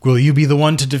Will you be the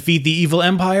one to defeat the evil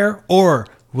empire, or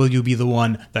will you be the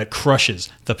one that crushes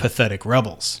the pathetic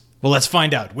rebels? Well, let's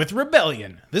find out with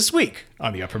Rebellion this week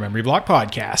on the Upper Memory Block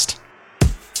Podcast.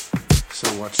 So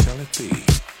what shall it be?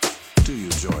 Do you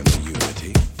join the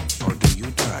unity, or do you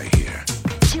die here?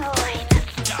 Join.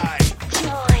 Die!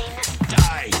 Join.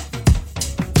 Die!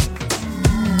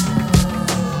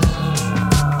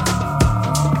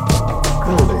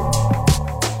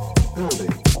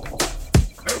 Building.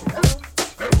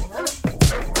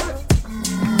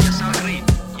 Yes, sir, agreed.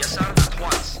 Yes, sir, at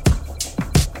once.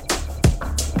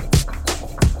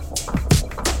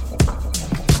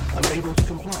 Unable to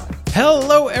comply.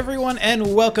 Hello, everyone,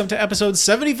 and welcome to episode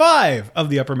 75 of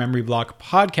the Upper Memory Block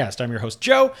Podcast. I'm your host,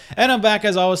 Joe, and I'm back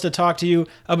as always to talk to you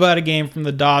about a game from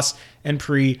the DOS and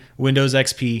pre-Windows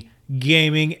XP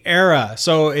gaming era.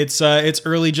 So it's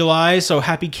early July, so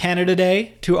happy Canada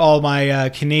Day to all my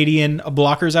Canadian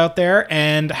blockers out there,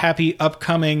 and happy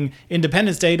upcoming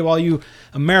Independence Day to all you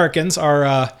Americans.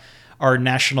 Our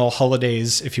national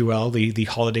holidays, if you will, the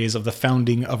holidays of the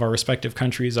founding of our respective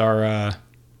countries are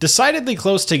decidedly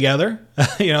close together.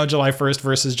 July 1st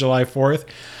versus July 4th.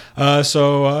 A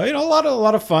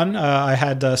lot of fun. I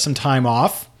had some time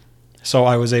off, so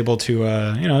I was able to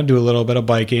do a little bit of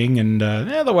biking, and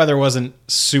the weather wasn't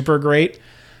super great,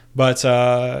 but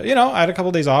I had a couple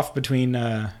of days off between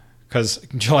because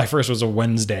July 1st was a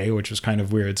Wednesday, which was kind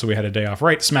of weird. So we had a day off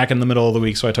right smack in the middle of the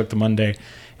week. So I took the Monday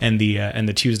and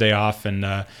the Tuesday off, and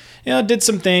did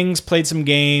some things, played some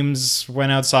games,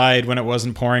 went outside when it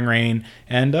wasn't pouring rain,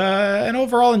 and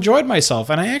overall enjoyed myself.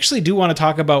 And I actually do want to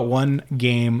talk about one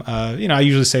game. I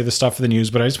usually say the stuff for the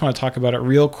news, but I just want to talk about it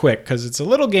real quick because it's a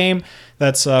little game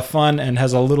that's fun and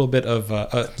has a little bit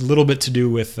to do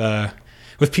with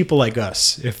people like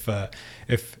us,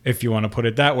 if you want to put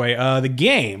it that way. The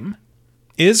game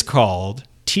is called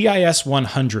TIS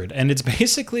 100, and it's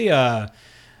basically a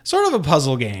sort of a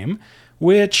puzzle game,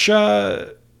 which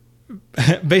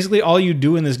basically all you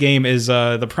do in this game is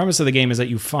the premise of the game is that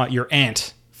your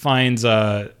aunt finds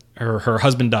her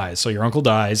husband dies, so your uncle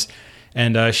dies,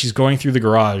 and she's going through the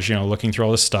garage, looking through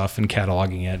all this stuff and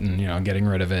cataloging it and getting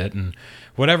rid of it and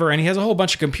whatever. And he has a whole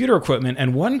bunch of computer equipment,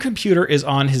 and one computer is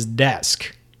on his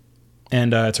desk.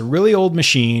 And it's a really old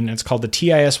machine. It's called the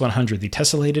TIS 100, the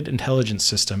Tessellated Intelligence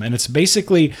System. And it's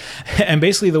basically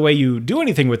the way you do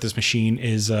anything with this machine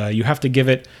is you have to give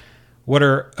it what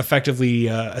are effectively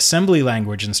assembly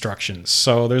language instructions.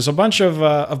 So there's a bunch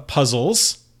of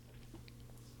puzzles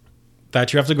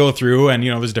that you have to go through, and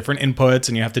there's different inputs,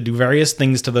 and you have to do various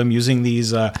things to them using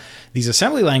these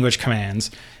assembly language commands.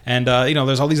 And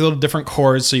there's all these little different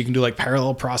cores, so you can do like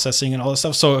parallel processing and all this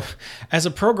stuff. So as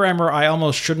a programmer, I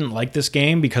almost shouldn't like this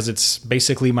game because it's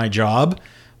basically my job,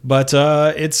 but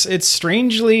it's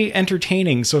strangely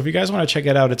entertaining. So if you guys want to check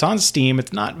it out, it's on Steam.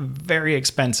 It's not very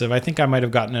expensive. I think I might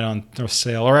have gotten it on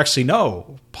sale, or actually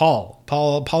no,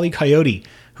 Paulie Coyote,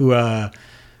 who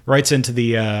writes into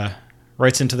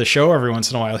the show every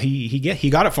once in a while. He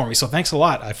got it for me, so thanks a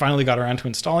lot. I finally got around to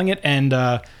installing it, and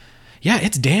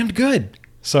it's damned good.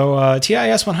 So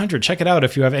TIS 100, check it out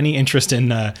if you have any interest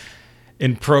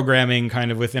in programming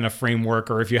kind of within a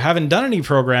framework, or if you haven't done any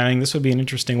programming, this would be an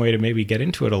interesting way to maybe get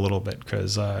into it a little bit,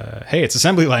 because it's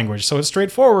assembly language, so it's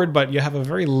straightforward, but you have a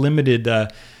very limited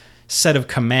set of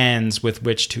commands with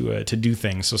which to do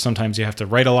things. So sometimes you have to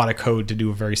write a lot of code to do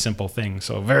a very simple thing.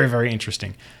 So very, very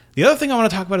interesting. The other thing I want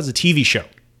to talk about is a TV show,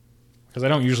 because I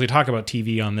don't usually talk about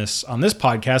TV on this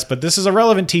podcast, but this is a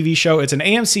relevant TV show. It's an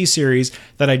AMC series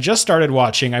that I just started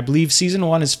watching. I believe season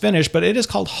 1 is finished, but it is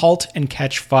called Halt and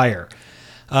Catch Fire.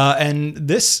 And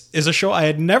this is a show I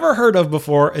had never heard of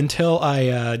before until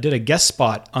I did a guest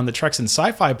spot on the Treks and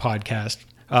Sci-Fi podcast.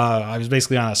 I was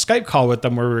basically on a Skype call with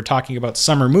them where we were talking about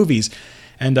summer movies.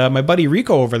 And my buddy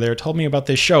Rico over there told me about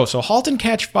this show. So Halt and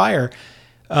Catch Fire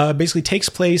basically takes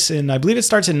place I believe it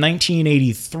starts in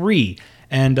 1983.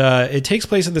 And it takes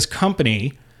place at this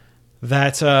company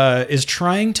that is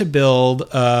trying to build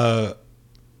a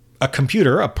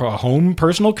computer, a home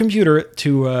personal computer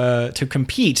to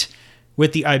compete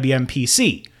with the IBM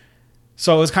PC.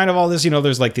 So it's kind of all this,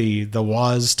 there's like the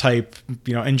Woz type,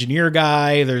 engineer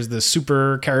guy. There's the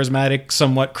super charismatic,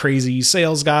 somewhat crazy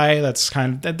sales guy.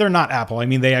 They're not Apple. I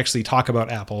mean, they actually talk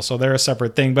about Apple, so they're a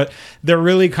separate thing, but they're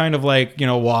really kind of like,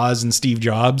 Woz and Steve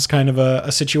Jobs kind of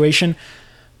a situation.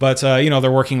 But,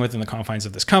 they're working within the confines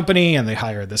of this company, and they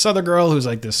hire this other girl who's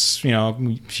like this,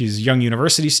 she's a young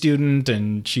university student,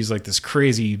 and she's like this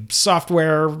crazy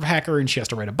software hacker, and she has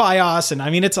to write a BIOS. And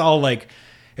I mean, it's all like,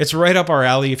 It's right up our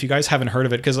alley. If you guys haven't heard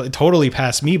of it, because it totally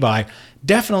passed me by,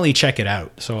 definitely check it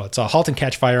out. So it's a Halt and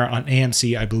Catch Fire on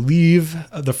AMC. I believe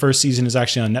the first season is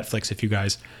actually on Netflix if you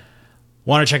guys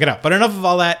want to check it out. But enough of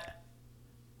all that.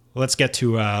 Let's get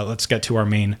to our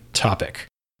main topic.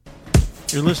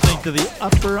 You're listening to the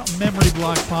Upper Memory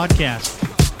Block Podcast.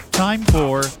 Time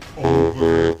for...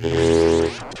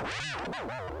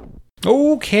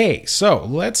 Okay, so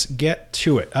let's get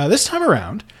to it. This time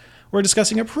around, we're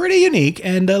discussing a pretty unique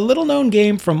and a little-known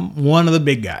game from one of the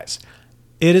big guys.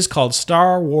 It is called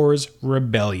Star Wars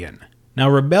Rebellion. Now,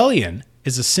 Rebellion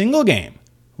is a single game,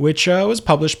 which was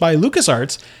published by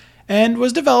LucasArts and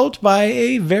was developed by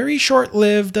a very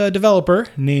short-lived developer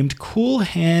named Cool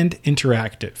Hand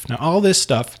Interactive. Now, all this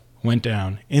stuff went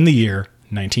down in the year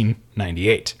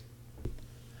 1998.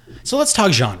 So let's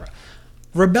talk genre.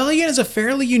 Rebellion is a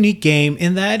fairly unique game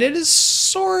in that it is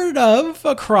sort of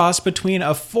a cross between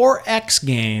a 4X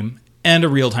game and a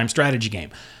real-time strategy game.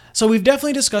 So we've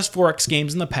definitely discussed 4X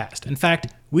games in the past. In fact,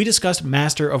 we discussed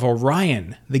Master of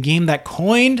Orion, the game that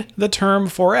coined the term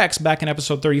 4X back in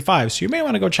episode 35, so you may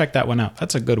want to go check that one out.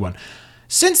 That's a good one.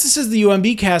 Since this is the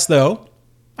UMBcast, though,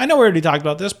 I know we already talked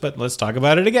about this, but let's talk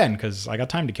about it again, because I got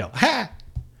time to kill. Ha!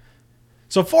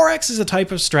 So 4X is a type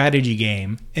of strategy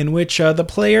game in which the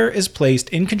player is placed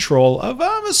in control of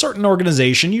a certain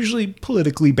organization, usually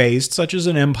politically based, such as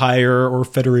an empire or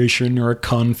federation or a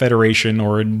confederation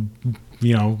or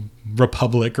a,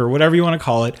 republic or whatever you want to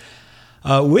call it.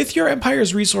 With your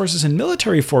empire's resources and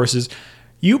military forces,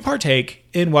 you partake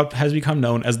in what has become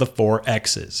known as the 4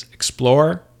 X's.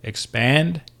 Explore,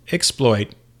 expand,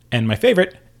 exploit, and my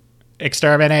favorite,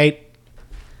 exterminate.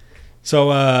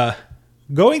 So,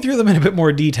 going through them in a bit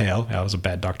more detail. That was a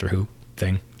bad Doctor Who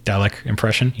thing. Dalek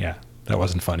impression. Yeah, that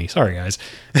wasn't funny. Sorry, guys.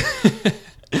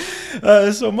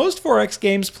 So most 4X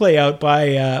games play out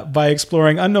by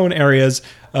exploring unknown areas,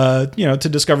 to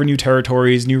discover new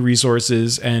territories, new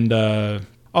resources, and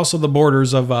also the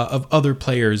borders of other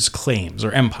players' claims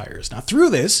or empires. Now, through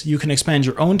this, you can expand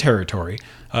your own territory,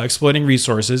 exploiting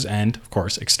resources, and, of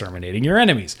course, exterminating your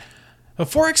enemies.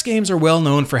 4X games are well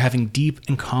known for having deep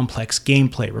and complex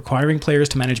gameplay, requiring players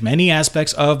to manage many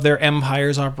aspects of their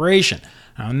empire's operation.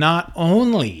 Now, not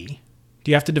only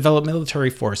do you have to develop military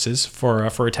forces for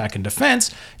attack and defense,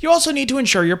 you also need to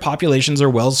ensure your populations are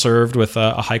well served with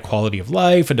a high quality of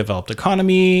life, a developed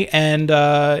economy, and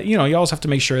you also have to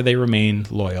make sure they remain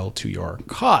loyal to your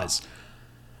cause.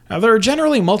 Now, there are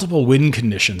generally multiple win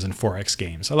conditions in 4X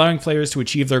games, allowing players to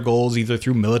achieve their goals either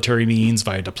through military means,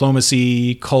 via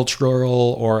diplomacy,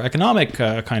 cultural, or economic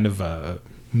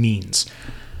means.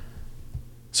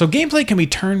 So gameplay can be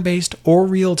turn-based or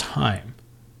real-time.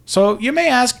 So you may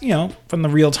ask, from the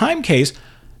real-time case,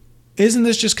 isn't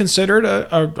this just considered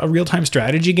a real-time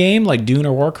strategy game like Dune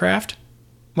or Warcraft?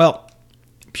 Well,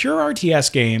 pure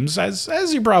RTS games,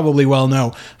 as you probably well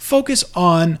know, focus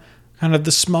on kind of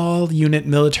the small unit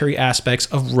military aspects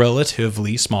of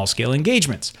relatively small-scale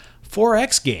engagements.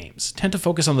 4X games tend to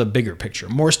focus on the bigger picture,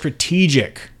 more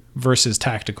strategic versus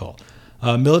tactical.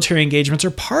 Military engagements are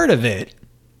part of it,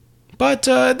 but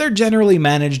they're generally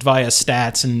managed via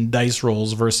stats and dice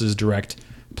rolls versus direct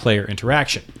player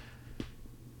interaction.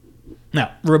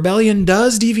 Now, Rebellion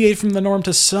does deviate from the norm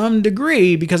to some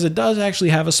degree because it does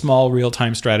actually have a small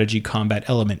real-time strategy combat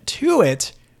element to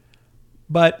it,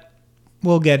 but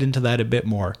we'll get into that a bit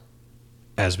more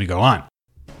as we go on.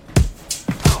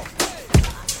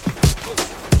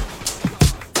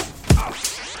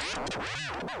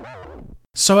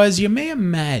 So as you may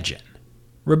imagine,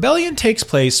 Rebellion takes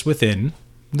place within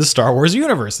the Star Wars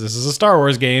universe. This is a Star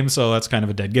Wars game, so that's kind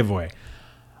of a dead giveaway.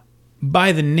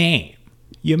 By the name,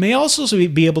 you may also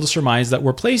be able to surmise that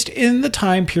we're placed in the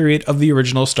time period of the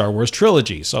original Star Wars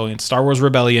trilogy. So in Star Wars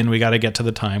Rebellion, we got to get to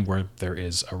the time where there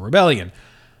is a rebellion.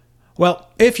 Well,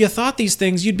 if you thought these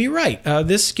things, you'd be right.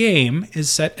 This game is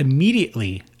set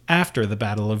immediately after the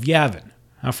Battle of Yavin.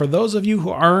 Now, for those of you who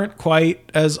aren't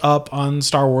quite as up on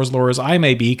Star Wars lore as I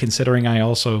may be, considering I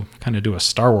also kind of do a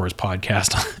Star Wars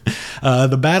podcast,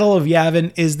 the Battle of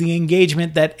Yavin is the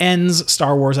engagement that ends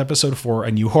Star Wars Episode 4,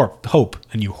 A New Hope.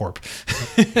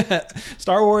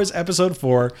 Star Wars Episode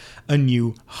 4, A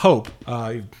New Hope,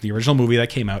 the original movie that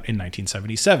came out in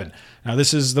 1977. Now,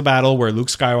 this is the battle where Luke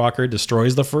Skywalker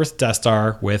destroys the first Death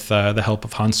Star with the help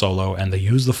of Han Solo, and they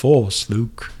use the Force,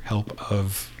 Luke, help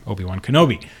of Obi-Wan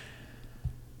Kenobi.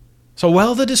 So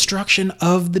while the destruction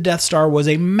of the Death Star was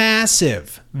a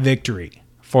massive victory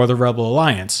for the Rebel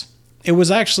Alliance, it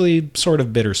was actually sort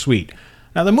of bittersweet.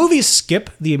 Now, the movies skip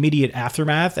the immediate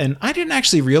aftermath, and I didn't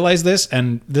actually realize this,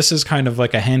 and this is kind of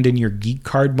like a hand-in-your-geek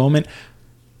card moment.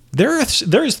 There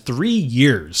is 3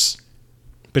 years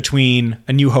between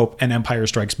A New Hope and Empire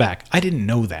Strikes Back. I didn't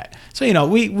know that. So,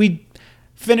 we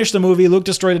finish the movie, Luke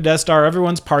destroyed a Death Star,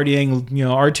 everyone's partying,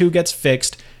 R2 gets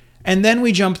fixed, and then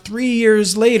we jump 3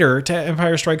 years later to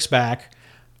Empire Strikes Back,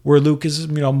 where Luke is,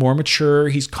 more mature,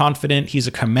 he's confident, he's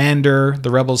a commander,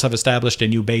 the rebels have established a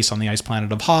new base on the ice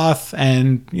planet of Hoth,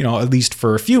 and, at least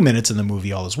for a few minutes in the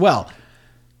movie, all is well.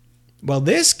 Well,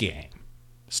 this game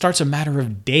starts a matter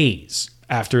of days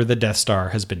after the Death Star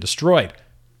has been destroyed.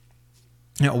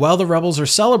 While the rebels are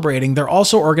celebrating, they're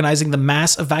also organizing the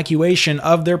mass evacuation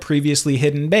of their previously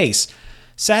hidden base.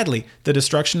 Sadly, the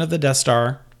destruction of the Death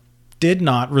Star did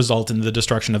not result in the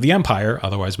destruction of the Empire,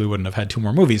 otherwise we wouldn't have had 2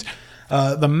 more movies.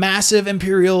 The massive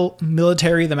Imperial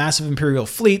military, the massive Imperial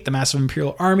fleet, the massive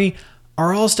Imperial army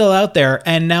are all still out there,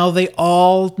 and now they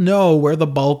all know where the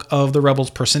bulk of the rebels'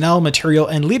 personnel, material,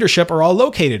 and leadership are all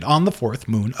located on the 4th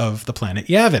moon of the planet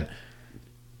Yavin.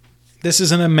 This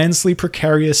is an immensely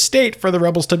precarious state for the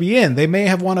rebels to be in. They may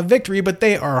have won a victory, but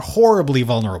they are horribly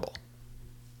vulnerable.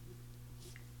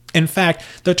 In fact,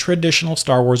 the traditional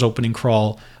Star Wars opening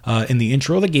crawl in the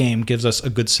intro of the game gives us a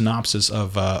good synopsis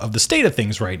of the state of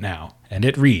things right now, and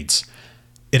it reads,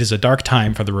 "It is a dark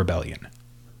time for the rebellion.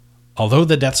 Although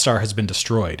the Death Star has been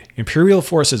destroyed, Imperial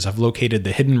forces have located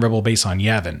the hidden rebel base on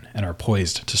Yavin and are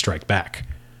poised to strike back.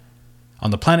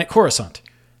 On the planet Coruscant,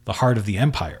 the heart of the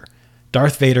Empire,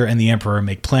 Darth Vader and the Emperor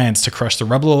make plans to crush the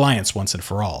Rebel Alliance once and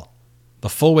for all. The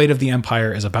full weight of the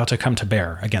Empire is about to come to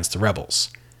bear against the rebels.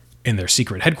 In their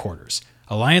secret headquarters,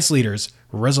 Alliance leaders,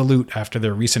 resolute after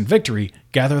their recent victory,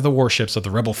 gather the warships of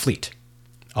the Rebel fleet.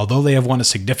 Although they have won a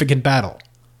significant battle,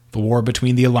 the war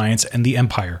between the Alliance and the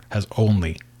Empire has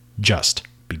only just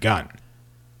begun."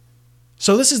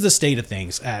 So this is the state of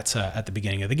things at the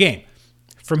beginning of the game.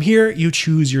 From here, you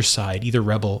choose your side, either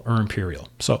Rebel or Imperial.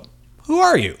 So, who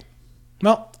are you?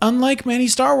 Well, unlike many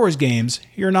Star Wars games,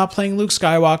 you're not playing Luke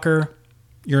Skywalker,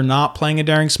 you're not playing a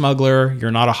daring smuggler, you're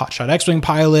not a hotshot X-Wing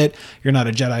pilot, you're not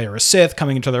a Jedi or a Sith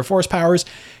coming into their Force powers.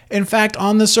 In fact,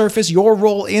 on the surface, your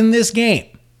role in this game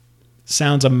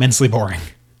sounds immensely boring.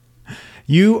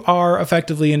 You are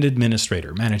effectively an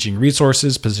administrator, managing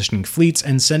resources, positioning fleets,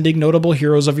 and sending notable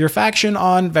heroes of your faction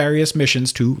on various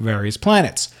missions to various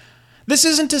planets. This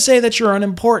isn't to say that you're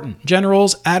unimportant.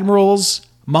 Generals, admirals,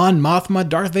 Mon Mothma,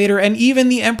 Darth Vader, and even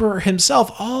the Emperor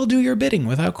himself all do your bidding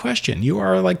without question. You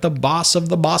are like the boss of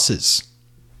the bosses.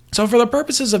 So for the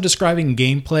purposes of describing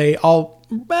gameplay, I'll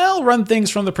run things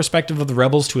from the perspective of the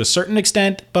rebels to a certain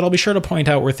extent, but I'll be sure to point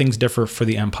out where things differ for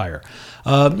the Empire.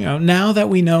 Now that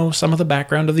we know some of the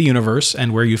background of the universe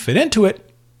and where you fit into it,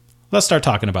 let's start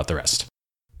talking about the rest.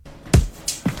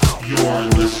 You're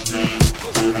listening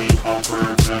to the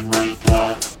Upper Memory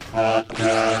Block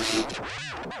Podcast.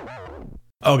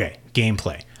 Okay,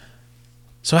 gameplay.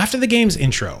 So after the game's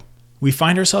intro, we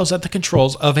find ourselves at the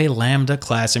controls of a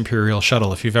Lambda-class Imperial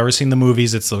shuttle. If you've ever seen the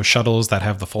movies, it's those shuttles that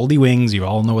have the foldy wings. You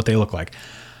all know what they look like.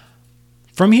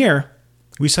 From here,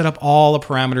 we set up all the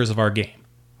parameters of our game.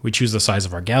 We choose the size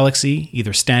of our galaxy,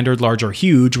 either standard, large, or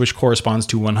huge, which corresponds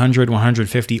to 100,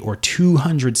 150, or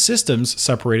 200 systems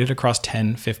separated across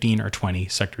 10, 15, or 20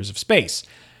 sectors of space.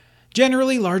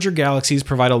 Generally, larger galaxies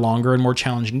provide a longer and more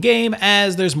challenging game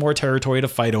as there's more territory to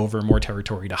fight over, more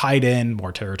territory to hide in,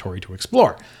 more territory to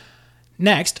explore.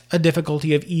 Next, a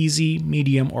difficulty of easy,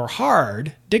 medium, or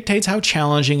hard dictates how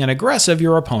challenging and aggressive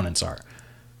your opponents are.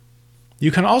 You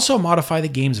can also modify the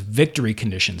game's victory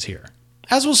conditions here.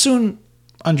 As we'll soon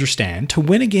understand, to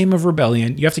win a game of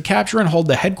Rebellion, you have to capture and hold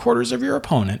the headquarters of your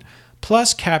opponent,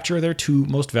 plus capture their 2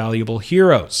 most valuable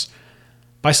heroes.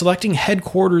 By selecting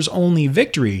headquarters-only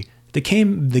victory, the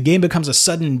game becomes a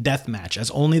sudden death match,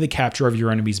 as only the capture of your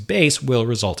enemy's base will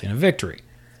result in a victory.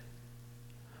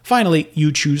 Finally, you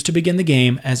choose to begin the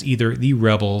game as either the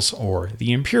Rebels or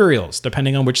the Imperials.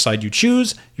 Depending on which side you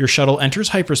choose, your shuttle enters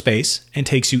hyperspace and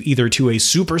takes you either to a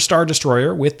Super Star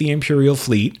Destroyer with the Imperial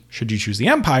fleet, should you choose the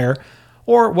Empire,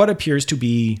 or what appears to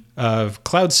be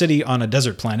Cloud City on a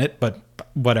desert planet, but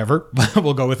whatever,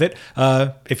 we'll go with it,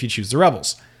 if you choose the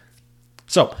Rebels.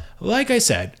 So, like I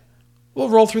said, we'll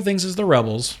roll through things as the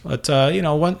Rebels, but,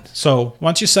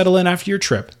 once you settle in after your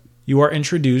trip, you are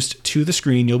introduced to the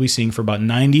screen you'll be seeing for about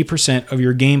 90% of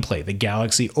your gameplay, the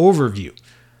Galaxy Overview.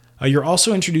 You're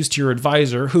also introduced to your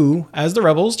advisor, who, as the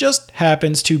Rebels, just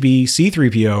happens to be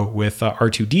C-3PO with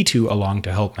R2-D2 along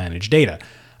to help manage data.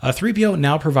 3PO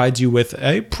now provides you with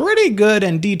a pretty good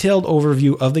and detailed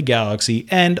overview of the galaxy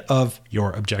and of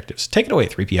your objectives. Take it away,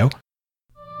 3PO.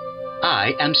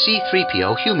 I am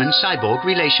C-3PO Human Cyborg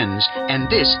Relations, and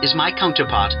this is my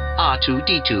counterpart,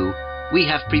 R2-D2. we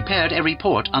have prepared a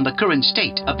report on the current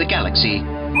state of the galaxy.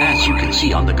 As you can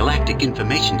see on the galactic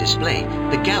information display,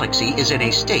 the galaxy is in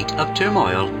a state of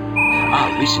turmoil.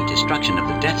 Our recent destruction of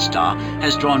the Death Star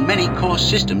has drawn many core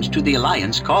systems to the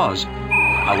Alliance cause.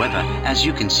 However, as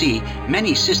you can see,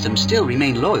 many systems still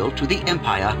remain loyal to the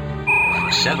Empire.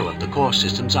 Several of the core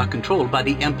systems are controlled by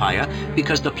the Empire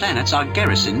because the planets are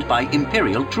garrisoned by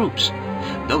Imperial troops.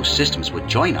 Those systems would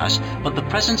join us, but the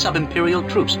presence of Imperial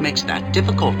troops makes that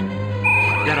difficult.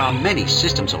 There are many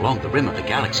systems along the rim of the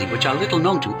galaxy which are little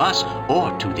known to us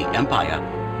or to the Empire.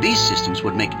 These systems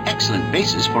would make excellent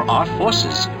bases for our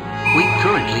forces. We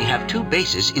currently have 2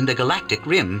 bases in the galactic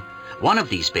rim. One of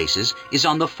these bases is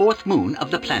on the 4th moon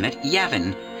of the planet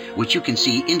Yavin, which you can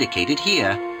see indicated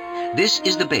here. This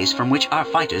is the base from which our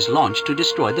fighters launched to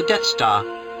destroy the Death Star.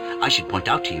 I should point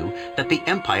out to you that the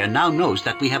Empire now knows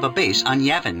that we have a base on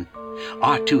Yavin.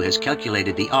 R2 has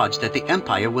calculated the odds that the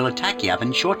Empire will attack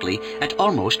Yavin shortly at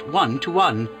almost 1 to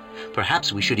 1.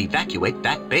 Perhaps we should evacuate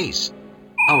that base.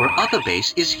 Our other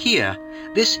base is here.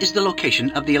 This is the location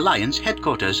of the Alliance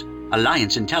headquarters.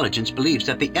 Alliance intelligence believes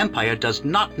that the Empire does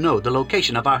not know the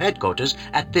location of our headquarters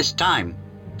at this time.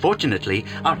 Fortunately,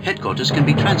 our headquarters can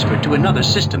be transferred to another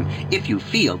system if you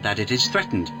feel that it is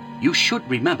threatened. You should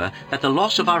remember that the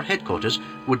loss of our headquarters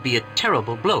would be a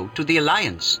terrible blow to the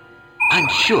Alliance. I'm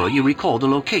sure you recall the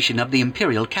location of the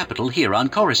Imperial capital here on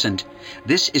Coruscant.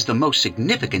 This is the most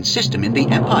significant system in the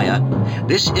Empire.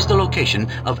 This is the location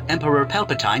of Emperor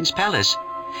Palpatine's palace.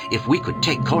 If we could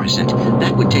take Coruscant,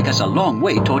 that would take us a long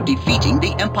way toward defeating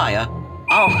the Empire.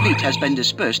 Our fleet has been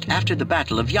dispersed after the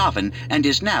Battle of Yavin and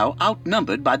is now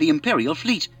outnumbered by the Imperial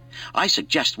fleet. I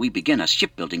suggest we begin a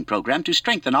shipbuilding program to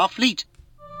strengthen our fleet.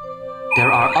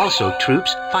 There are also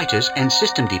troops, fighters, and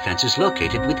system defenses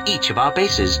located with each of our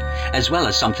bases, as well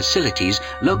as some facilities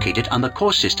located on the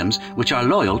core systems which are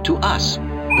loyal to us.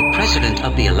 The President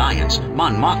of the Alliance,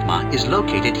 Mon Mothma, is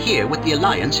located here with the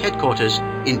Alliance headquarters.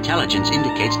 Intelligence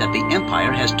indicates that the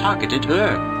Empire has targeted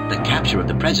her. The capture of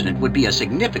the President would be a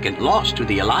significant loss to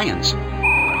the Alliance.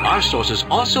 Our sources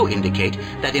also indicate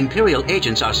that Imperial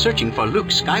agents are searching for Luke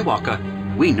Skywalker.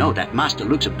 We know that Master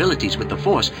Luke's abilities with the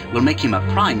Force will make him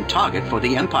a prime target for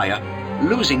the Empire.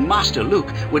 Losing Master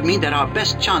Luke would mean that our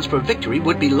best chance for victory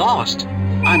would be lost.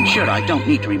 I'm sure I don't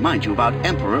need to remind you about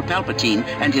Emperor Palpatine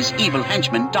and his evil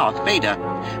henchman Darth Vader.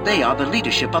 They are the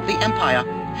leadership of the Empire.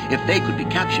 If they could be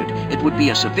captured, it would be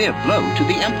a severe blow to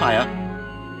the Empire.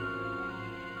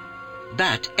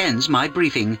 That ends my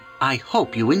briefing. I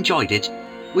hope you enjoyed it.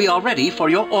 We are ready for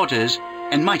your orders,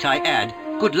 and might I add,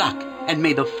 good luck, and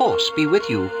may the Force be with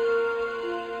you.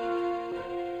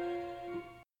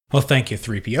 Well, thank you,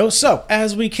 3PO. So,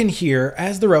 as we can hear,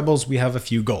 as the Rebels, we have a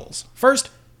few goals. First,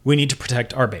 we need to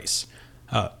protect our base.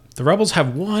 The Rebels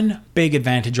have one big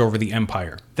advantage over the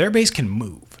Empire. Their base can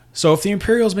move. So if the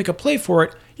Imperials make a play for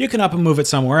it, you can up and move it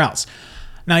somewhere else.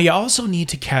 Now, you also need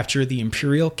to capture the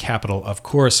Imperial capital of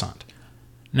Coruscant.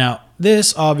 Now,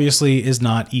 this obviously is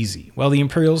not easy. While the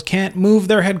Imperials can't move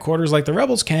their headquarters like the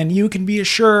Rebels can, you can be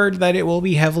assured that it will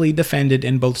be heavily defended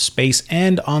in both space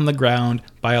and on the ground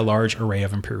by a large array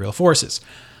of Imperial forces.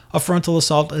 A frontal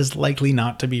assault is likely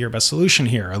not to be your best solution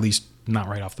here, at least not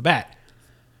right off the bat.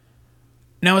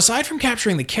 Now, aside from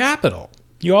capturing the capital,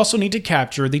 you also need to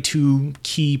capture the 2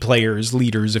 key players,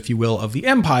 leaders, if you will, of the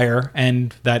Empire,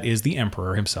 and that is the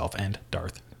Emperor himself and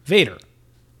Darth Vader.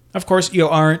 Of course, you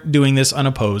aren't doing this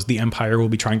unopposed. The Empire will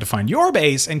be trying to find your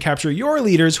base and capture your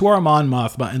leaders, who are Mon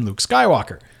Mothma and Luke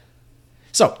Skywalker.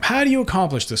 So, how do you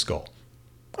accomplish this goal?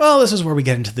 Well, this is where we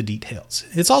get into the details.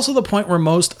 It's also the point where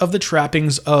most of the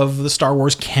trappings of the Star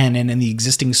Wars canon and the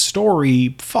existing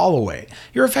story fall away.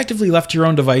 You're effectively left to your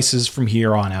own devices from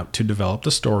here on out to develop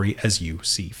the story as you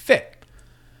see fit.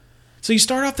 So you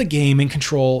start off the game in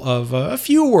control of a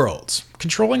few worlds.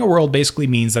 Controlling a world basically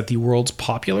means that the world's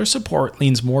popular support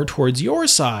leans more towards your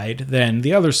side than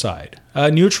the other side.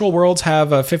 Neutral worlds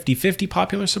have a 50-50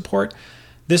 popular support.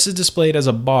 This is displayed as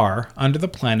a bar under the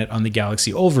planet on the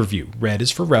galaxy overview. Red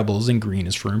is for rebels and green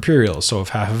is for Imperials. So if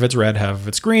half of it's red, half of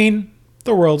it's green,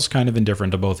 the world's kind of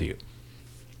indifferent to both of you.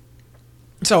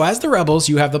 So as the rebels,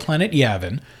 you have the planet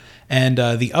Yavin, and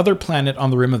the other planet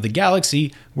on the rim of the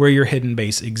galaxy where your hidden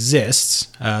base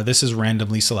exists. This is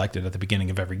randomly selected at the beginning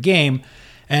of every game.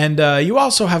 And you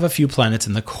also have a few planets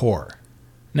in the core.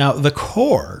 Now, the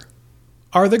core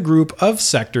are the group of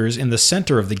sectors in the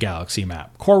center of the galaxy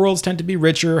map. Core worlds tend to be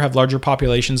richer, have larger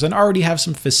populations, and already have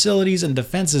some facilities and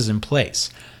defenses in place.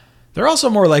 They're also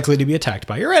more likely to be attacked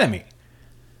by your enemy.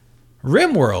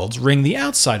 Rim worlds ring the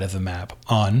outside of the map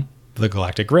on the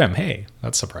galactic rim. Hey,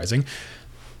 that's surprising.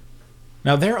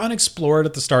 Now, they're unexplored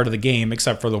at the start of the game,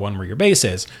 except for the one where your base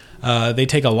is. They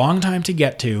take a long time to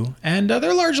get to, and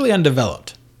they're largely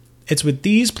undeveloped. It's with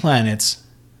these planets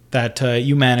that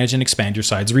you manage and expand your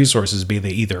side's resources, be they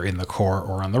either in the core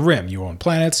or on the rim. You own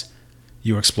planets,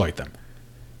 you exploit them.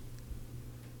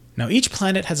 Now, each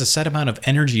planet has a set amount of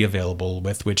energy available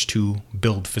with which to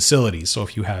build facilities. So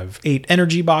if you have 8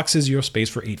 energy boxes, you have space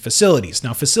for 8 facilities.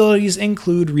 Now, facilities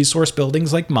include resource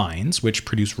buildings like mines, which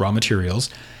produce raw materials,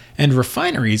 and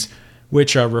refineries,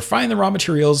 which refine the raw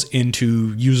materials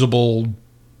into usable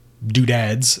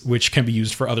doodads, which can be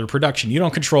used for other production. You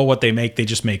don't control what they make, they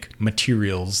just make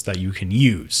materials that you can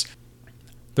use.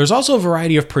 There's also a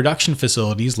variety of production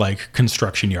facilities like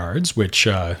construction yards, which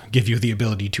give you the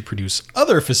ability to produce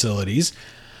other facilities.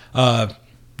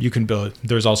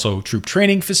 There's also troop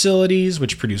training facilities,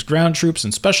 which produce ground troops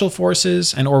and special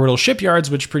forces, and orbital shipyards,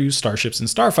 which produce starships and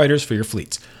starfighters for your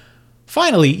fleets.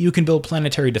 Finally, you can build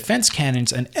planetary defense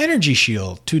cannons and energy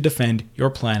shield to defend your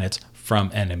planets from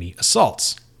enemy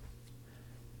assaults.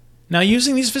 Now,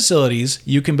 using these facilities,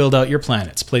 you can build out your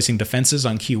planets, placing defenses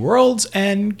on key worlds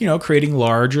and, creating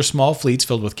large or small fleets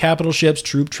filled with capital ships,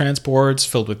 troop transports,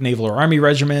 filled with naval or army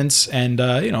regiments, and,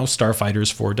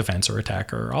 starfighters for defense or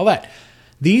attack or all that.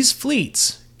 These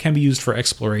fleets can be used for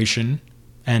exploration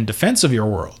and defense of your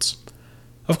worlds.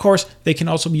 Of course, they can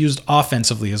also be used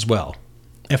offensively as well.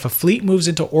 If a fleet moves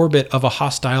into orbit of a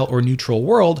hostile or neutral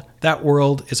world, that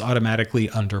world is automatically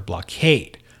under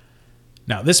blockade.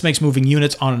 Now, this makes moving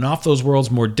units on and off those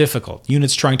worlds more difficult.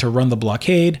 Units trying to run the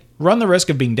blockade run the risk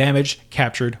of being damaged,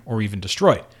 captured, or even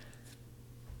destroyed.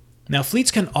 Now,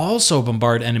 fleets can also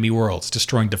bombard enemy worlds,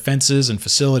 destroying defenses and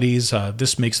facilities.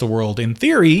 This makes the world, in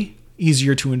theory,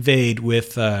 easier to invade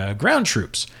with ground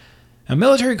troops. Now,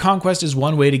 military conquest is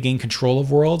one way to gain control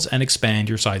of worlds and expand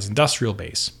your side's industrial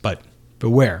base. But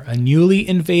beware, a newly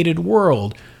invaded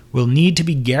world will need to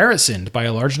be garrisoned by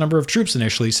a large number of troops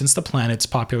initially, since the planet's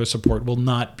popular support will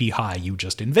not be high. You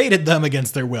just invaded them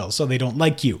against their will, so they don't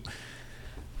like you.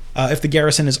 If the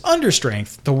garrison is under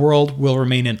strength, the world will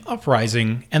remain in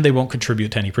uprising, and they won't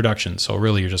contribute to any production, so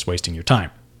really you're just wasting your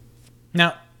time.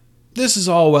 Now, this is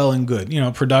all well and good.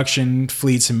 Production,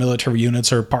 fleets, and military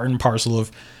units are part and parcel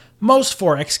of most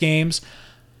 4X games.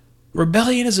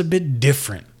 Rebellion is a bit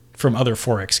different from other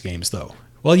 4X games, though.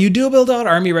 While you do build out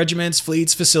army regiments,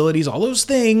 fleets, facilities, all those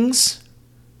things,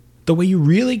 the way you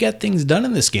really get things done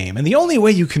in this game, and the only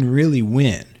way you can really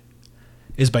win,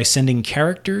 is by sending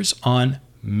characters on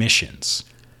missions.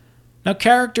 Now,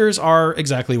 characters are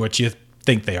exactly what you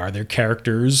think they are. They're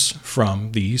characters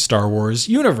from the Star Wars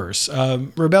universe.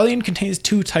 Rebellion contains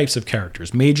 2 types of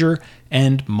characters, major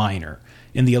and minor.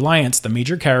 In the Alliance, the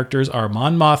major characters are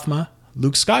Mon Mothma,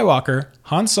 Luke Skywalker,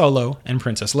 Han Solo, and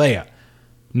Princess Leia,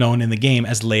 known in the game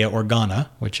as Leia Organa,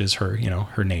 which is her,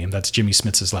 her name. That's Jimmy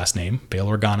Smits' last name, Bail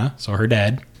Organa, so her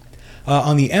dad.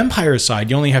 On the Empire side,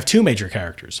 you only have 2 major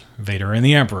characters, Vader and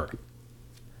the Emperor.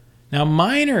 Now,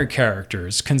 minor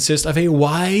characters consist of a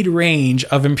wide range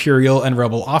of Imperial and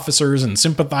Rebel officers and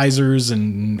sympathizers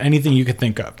and anything you could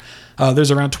think of.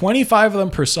 There's around 25 of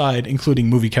them per side, including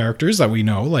movie characters that we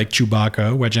know, like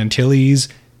Chewbacca, Wedge Antilles,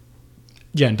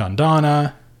 Jen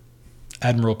Dondana,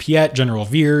 Admiral Piet, General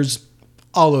Veers,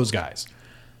 all those guys.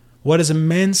 What is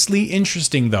immensely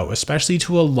interesting, though, especially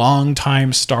to a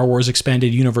long-time Star Wars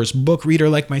Expanded Universe book reader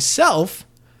like myself,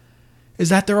 is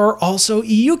that there are also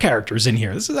EU characters in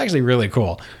here. This is actually really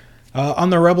cool. On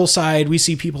the Rebel side, we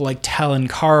see people like Talon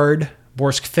Card,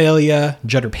 Borsk Thalia,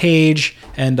 Jedder Page,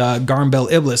 and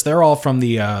Garmbel Iblis. They're all from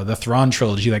the Thrawn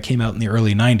trilogy that came out in the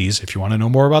early 90s. If you want to know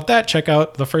more about that, check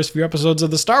out the first few episodes of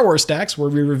the Star Wars Stacks, where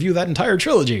we review that entire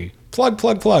trilogy.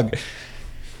 Plug.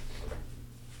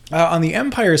 On the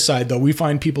Empire side, though, we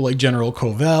find people like General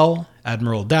Covell,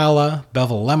 Admiral Dalla,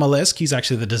 Bevel Lemalisk. He's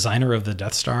actually the designer of the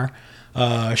Death Star.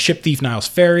 Ship Thief Niles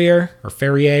Ferrier,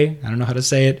 I don't know how to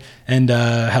say it. And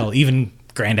hell, even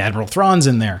Grand Admiral Thrawn's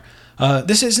in there.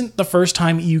 This isn't the first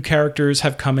time EU characters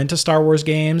have come into Star Wars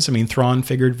games. I mean, Thrawn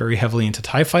figured very heavily into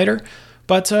TIE Fighter.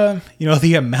 But,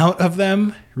 the amount of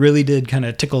them really did kind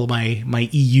of tickle my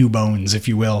EU bones, if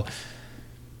you will.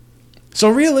 So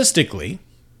realistically,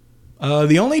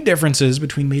 the only differences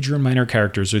between major and minor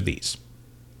characters are these.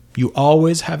 You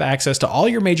always have access to all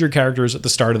your major characters at the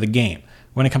start of the game.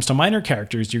 When it comes to minor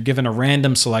characters, you're given a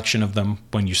random selection of them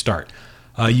when you start.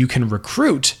 You can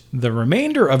recruit the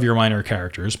remainder of your minor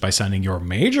characters by sending your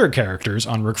major characters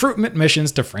on recruitment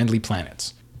missions to friendly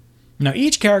planets. Now,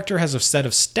 each character has a set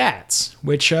of stats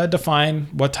which define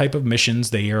what type of missions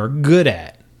they are good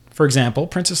at. For example,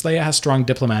 Princess Leia has strong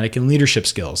diplomatic and leadership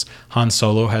skills. Han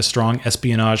Solo has strong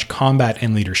espionage, combat,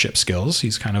 and leadership skills.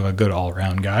 He's kind of a good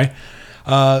all-around guy.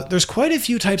 There's quite a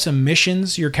few types of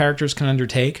missions your characters can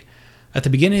undertake. At the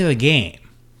beginning of the game,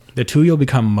 the two you'll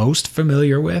become most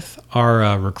familiar with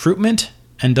are recruitment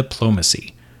and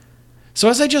diplomacy. So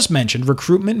as I just mentioned,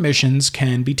 recruitment missions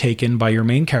can be taken by your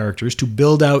main characters to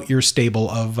build out your stable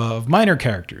of minor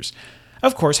characters.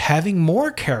 Of course, having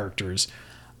more characters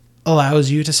allows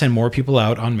you to send more people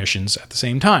out on missions at the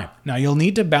same time. Now, you'll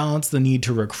need to balance the need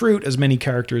to recruit as many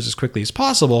characters as quickly as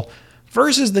possible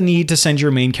versus the need to send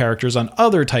your main characters on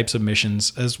other types of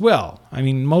missions as well. I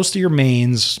mean, most of your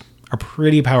mains are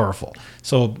pretty powerful.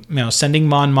 So, sending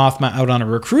Mon Mothma out on a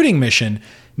recruiting mission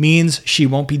means she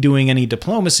won't be doing any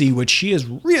diplomacy, which she is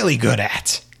really good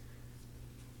at.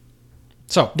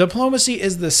 So, diplomacy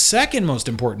is the second most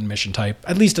important mission type,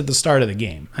 at least at the start of the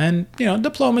game. And,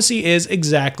 diplomacy is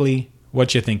exactly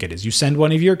what you think it is. You send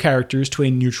one of your characters to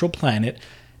a neutral planet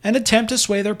and attempt to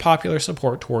sway their popular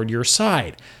support toward your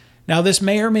side. Now, this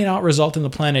may or may not result in the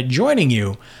planet joining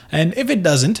you, and if it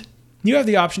doesn't, you have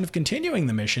the option of continuing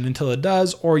the mission until it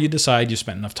does, or you decide you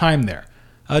spent enough time there.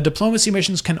 Diplomacy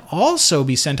missions can also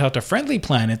be sent out to friendly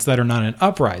planets that are not in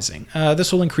uprising.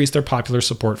 This will increase their popular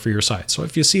support for your side. So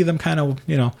if you see them kind of,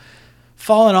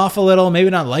 falling off a little, maybe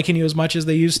not liking you as much as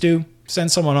they used to,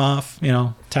 send someone off,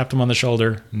 tap them on the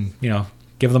shoulder, and,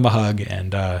 give them a hug,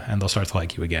 and they'll start to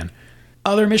like you again.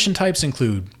 Other mission types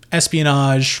include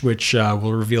espionage, which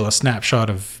will reveal a snapshot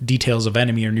of details of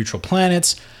enemy or neutral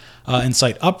planets.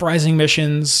 Incite uprising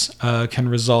missions can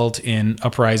result in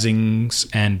uprisings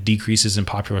and decreases in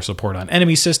popular support on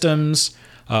enemy systems.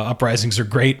 Uprisings are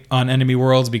great on enemy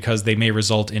worlds because they may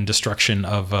result in destruction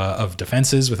of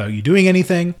defenses without you doing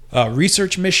anything.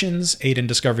 Research missions aid in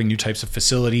discovering new types of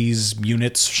facilities,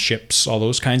 units, ships, all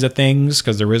those kinds of things,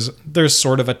 because there's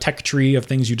sort of a tech tree of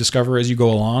things you discover as you go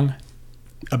along.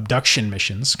 Abduction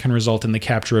missions can result in the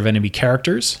capture of enemy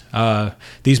characters.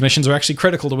 These missions are actually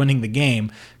critical to winning the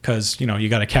game because, you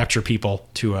got to capture people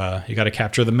you got to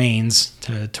capture the mains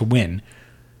to win.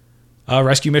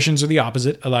 Rescue missions are the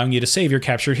opposite, allowing you to save your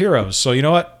captured heroes. So you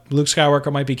know what? Luke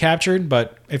Skywalker might be captured,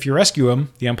 but if you rescue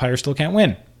him, the Empire still can't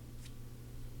win.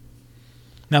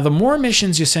 Now, the more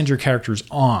missions you send your characters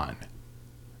on,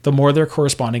 the more their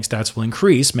corresponding stats will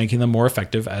increase, making them more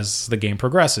effective as the game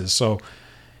progresses. So,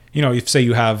 if say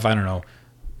you have, Bren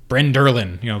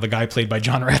Derlin, the guy played by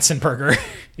John Ratzenberger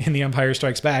in The Empire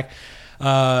Strikes Back,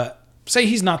 say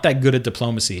he's not that good at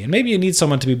diplomacy, and maybe you need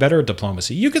someone to be better at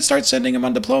diplomacy. You could start sending him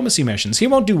on diplomacy missions. He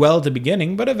won't do well at the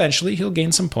beginning, but eventually he'll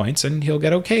gain some points and he'll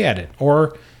get okay at it.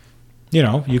 Or,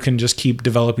 you can just keep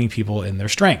developing people in their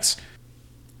strengths.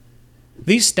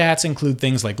 These stats include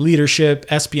things like leadership,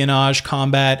 espionage,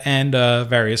 combat, and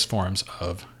various forms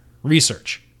of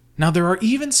research. Now, there are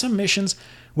even some missions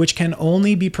which can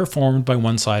only be performed by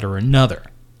one side or another.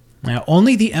 Now,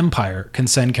 only the Empire can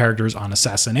send characters on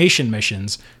assassination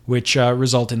missions, which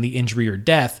result in the injury or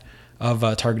death of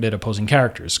targeted opposing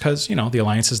characters, because, the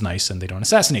Alliance is nice and they don't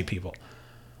assassinate people.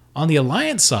 On the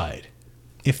Alliance side,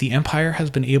 if the Empire has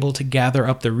been able to gather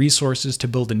up the resources to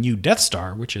build a new Death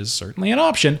Star, which is certainly an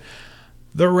option,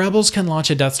 the rebels can launch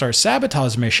a Death Star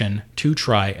sabotage mission to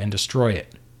try and destroy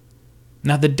it.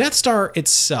 Now, the Death Star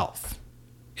itself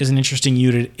is an interesting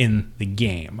unit in the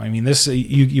game. I mean, this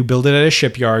you build it at a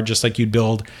shipyard, just like you'd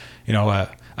build,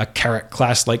 a Carrack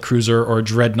class light cruiser or a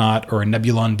dreadnought or a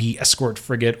Nebulon B escort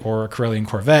frigate or a Corellian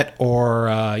corvette or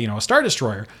a Star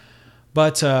Destroyer.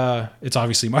 But it's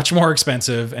obviously much more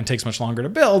expensive and takes much longer to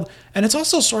build, and it's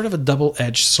also sort of a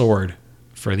double-edged sword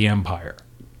for the Empire.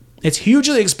 It's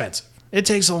hugely expensive. It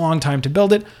takes a long time to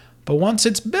build it, but once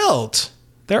it's built,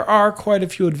 there are quite a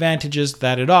few advantages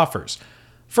that it offers.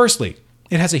 Firstly,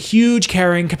 it has a huge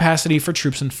carrying capacity for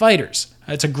troops and fighters.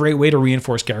 It's a great way to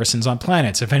reinforce garrisons on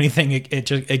planets. If anything,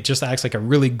 it just acts like a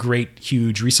really great,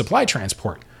 huge resupply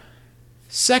transport.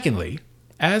 Secondly,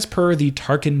 as per the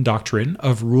Tarkin doctrine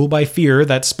of rule by fear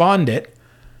that spawned it,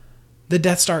 the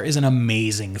Death Star is an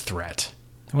amazing threat.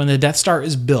 When the Death Star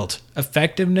is built,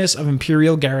 effectiveness of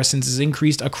Imperial garrisons is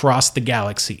increased across the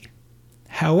galaxy.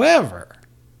 However,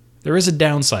 there is a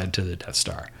downside to the Death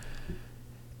Star.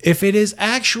 If it is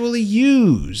actually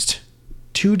used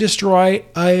to destroy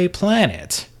a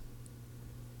planet,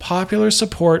 popular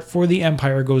support for the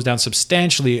Empire goes down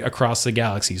substantially across the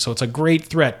galaxy. So it's a great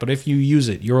threat, but if you use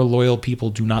it, your loyal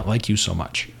people do not like you so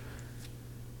much.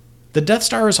 The Death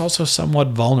Star is also somewhat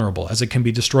vulnerable, as it can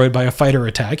be destroyed by a fighter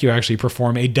attack. You actually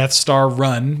perform a Death Star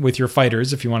run with your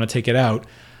fighters if you want to take it out,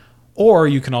 or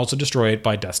you can also destroy it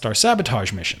by Death Star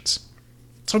sabotage missions.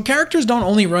 So characters don't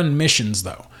only run missions,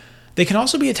 though. They can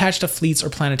also be attached to fleets or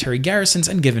planetary garrisons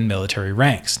and given military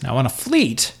ranks. Now, on a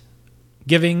fleet,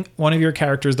 giving one of your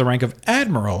characters the rank of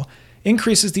Admiral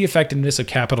increases the effectiveness of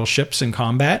capital ships in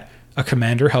combat, a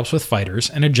commander helps with fighters,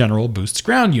 and a general boosts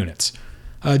ground units.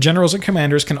 Generals and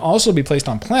commanders can also be placed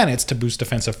on planets to boost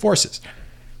defensive forces.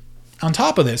 On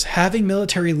top of this, having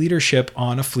military leadership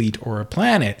on a fleet or a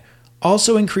planet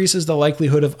also increases the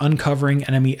likelihood of uncovering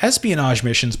enemy espionage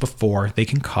missions before they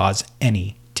can cause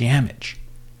any damage.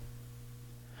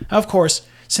 Of course,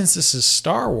 since this is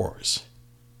Star Wars,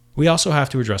 we also have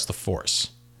to address the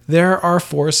Force. There are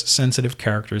Force-sensitive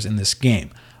characters in this game.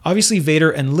 Obviously,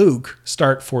 Vader and Luke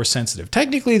start Force-sensitive.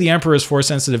 Technically, the Emperor is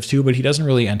Force-sensitive too, but he doesn't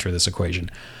really enter this equation.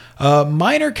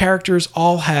 Minor characters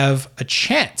all have a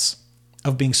chance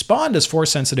of being spawned as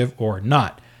Force-sensitive or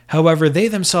not. However, they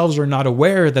themselves are not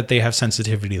aware that they have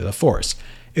sensitivity to the Force.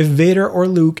 If Vader or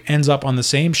Luke ends up on the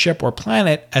same ship or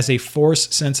planet as a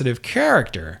Force-sensitive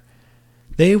character,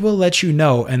 they will let you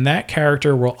know, and that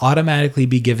character will automatically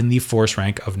be given the Force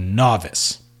rank of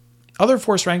Novice. Other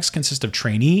Force ranks consist of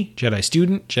Trainee, Jedi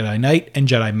Student, Jedi Knight, and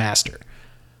Jedi Master.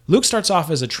 Luke starts off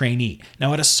as a Trainee.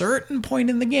 Now, at a certain point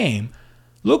in the game,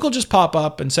 Luke will just pop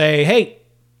up and say, hey,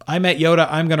 I met Yoda,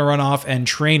 I'm going to run off and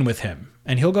train with him.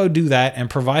 And he'll go do that,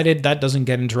 and provided that doesn't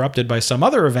get interrupted by some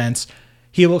other events,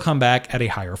 he will come back at a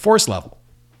higher Force level.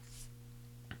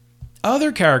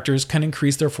 Other characters can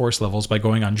increase their Force levels by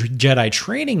going on Jedi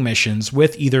training missions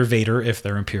with either Vader if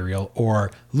they're Imperial or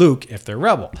Luke if they're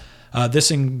Rebel.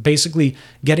 Basically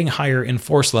getting higher in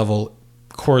Force level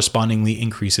correspondingly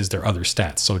increases their other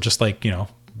stats. So just like,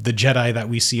 the Jedi that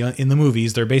we see in the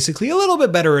movies, they're basically a little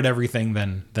bit better at everything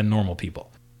than normal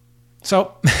people.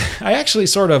 So I actually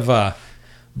sort of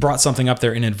brought something up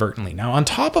there inadvertently. Now, on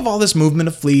top of all this movement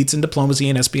of fleets and diplomacy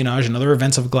and espionage and other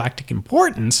events of galactic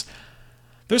importance,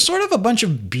 there's sort of a bunch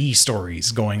of B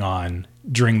stories going on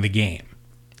during the game.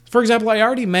 For example, I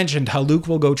already mentioned how Luke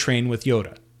will go train with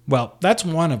Yoda. Well, that's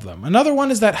one of them. Another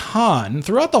one is that Han,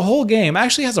 throughout the whole game,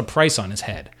 actually has a price on his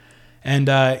head. And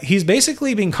he's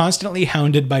basically being constantly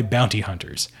hounded by bounty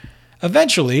hunters.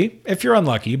 Eventually, if you're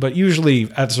unlucky, but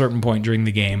usually at a certain point during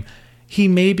the game, he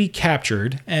may be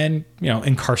captured and,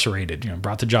 incarcerated,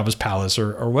 brought to Jabba's palace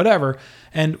or whatever.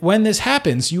 And when this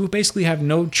happens, you basically have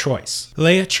no choice.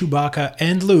 Leia, Chewbacca,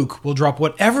 and Luke will drop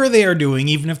whatever they are doing,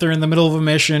 even if they're in the middle of a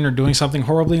mission or doing something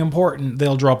horribly important,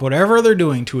 they'll drop whatever they're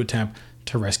doing to attempt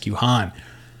to rescue Han.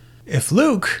 If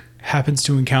Luke happens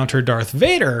to encounter Darth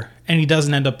Vader and he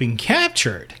doesn't end up being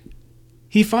captured,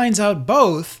 he finds out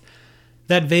both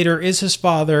that Vader is his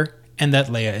father and that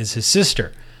Leia is his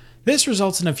sister. This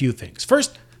results in a few things.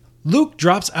 First, Luke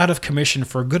drops out of commission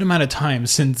for a good amount of time,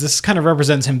 since this kind of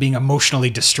represents him being emotionally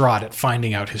distraught at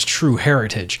finding out his true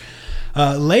heritage.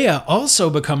 Leia also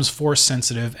becomes Force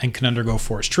sensitive and can undergo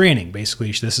Force training.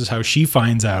 Basically, this is how she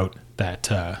finds out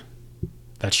that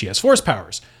she has Force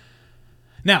powers.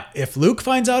 Now, if Luke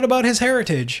finds out about his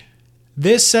heritage,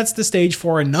 this sets the stage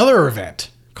for another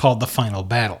event called the Final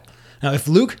Battle. Now, if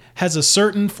Luke has a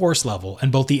certain Force level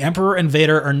and both the Emperor and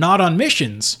Vader are not on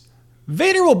missions,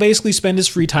 Vader will basically spend his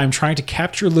free time trying to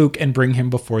capture Luke and bring him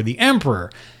before the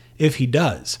Emperor. If he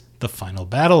does, the Final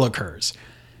Battle occurs.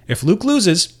 If Luke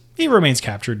loses, he remains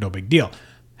captured, no big deal.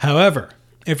 However,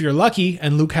 if you're lucky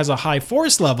and Luke has a high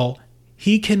Force level,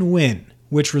 he can win,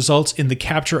 which results in the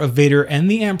capture of Vader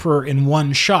and the Emperor in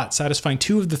one shot, satisfying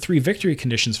 2 of the 3 victory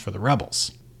conditions for the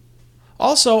rebels.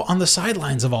 Also, on the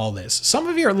sidelines of all this, some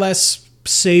of your less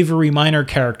savory minor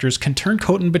characters can turn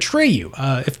coat and betray you.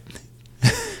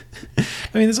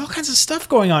 There's all kinds of stuff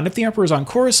going on. If the Emperor's on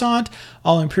Coruscant,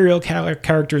 all Imperial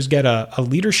characters get a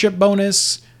leadership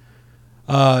bonus.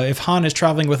 If Han is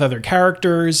traveling with other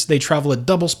characters, they travel at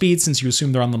double speed since you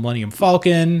assume they're on the Millennium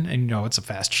Falcon, and it's a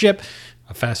fast ship.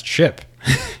 A fast ship.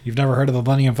 You've never heard of the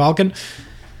Millennium Falcon?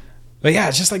 But yeah,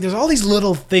 it's just like there's all these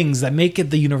little things that make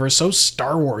the universe so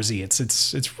Star Wars-y.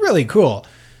 It's really cool.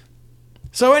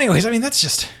 So anyways,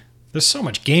 there's so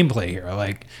much gameplay here.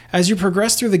 Like, as you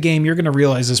progress through the game, you're going to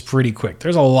realize this pretty quick.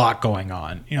 There's a lot going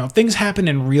on. Things happen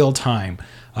in real time.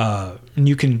 And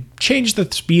you can change the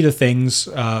speed of things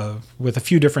with a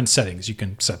few different settings. You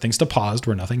can set things to paused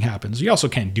where nothing happens. You also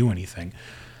can't do anything.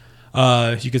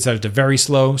 You can set it to very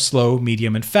slow,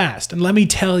 medium, and fast. And let me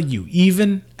tell you,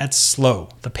 even at slow,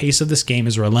 the pace of this game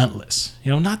is relentless.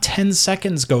 Not 10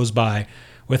 seconds goes by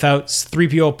without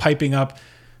 3PO piping up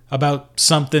about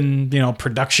something,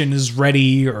 production is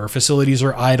ready, or facilities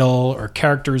are idle, or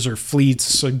characters or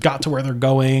fleets got to where they're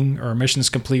going, or mission's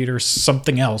complete, or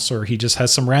something else, or he just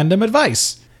has some random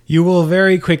advice. You will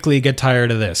very quickly get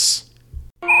tired of this.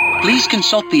 Please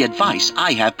consult the advice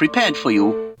I have prepared for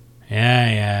you.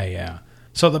 Yeah.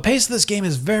 So the pace of this game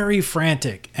is very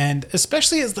frantic, and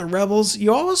especially as the rebels,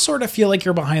 you always sort of feel like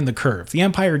you're behind the curve. The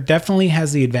Empire definitely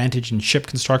has the advantage in ship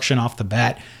construction off the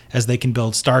bat, as they can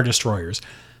build Star Destroyers.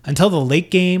 Until the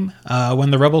late game,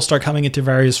 when the rebels start coming into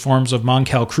various forms of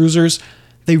Moncal cruisers,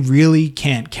 they really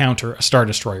can't counter a Star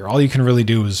Destroyer. All you can really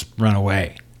do is run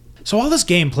away. So all this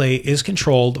gameplay is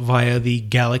controlled via the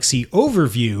Galaxy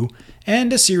Overview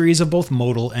and a series of both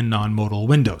modal and non-modal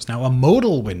windows. Now, a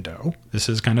modal window, this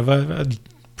is kind of a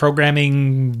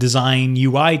programming design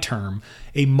UI term.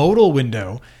 A modal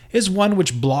window is one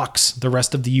which blocks the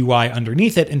rest of the UI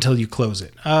underneath it until you close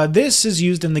it. This is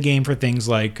used in the game for things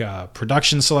like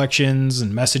production selections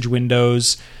and message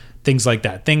windows, things like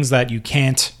that. Things that you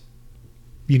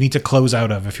need to close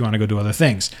out of if you want to go do other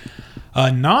things.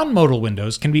 Non-modal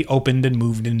windows can be opened and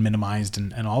moved and minimized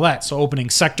and all that. So opening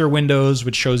sector windows,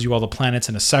 which shows you all the planets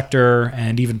in a sector,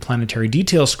 and even planetary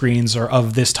detail screens are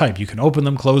of this type. You can open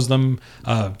them, close them.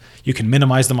 You can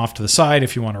minimize them off to the side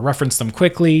if you want to reference them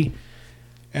quickly,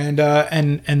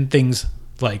 and things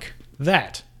like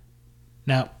that.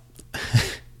 Now,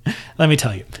 let me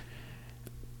tell you,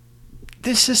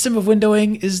 this system of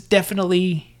windowing is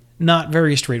definitely not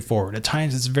very straightforward. At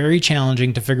times it's very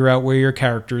challenging to figure out where your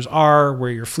characters are, where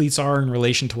your fleets are in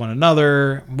relation to one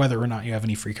another, whether or not you have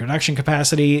any free connection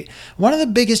capacity. One of the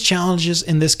biggest challenges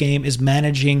in this game is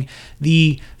managing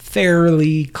the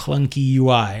fairly clunky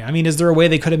UI. I mean, is there a way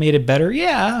they could have made it better?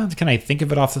 Yeah. Can I think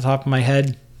of it off the top of my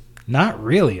head? Not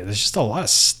really. There's just a lot of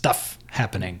stuff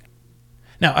happening.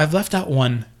 Now, I've left out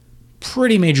one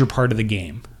pretty major part of the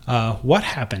game. What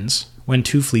happens when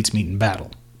two fleets meet in battle?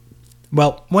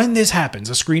 Well, when this happens,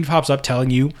 a screen pops up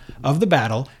telling you of the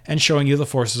battle and showing you the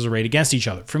forces arrayed against each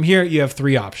other. From here, you have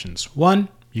three options. 1,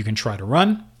 you can try to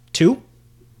run. 2,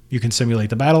 you can simulate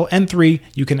the battle. And 3,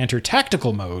 you can enter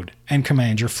tactical mode and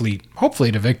command your fleet,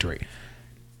 hopefully to victory.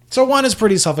 So 1 is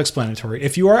pretty self-explanatory.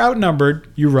 If you are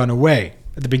outnumbered, you run away.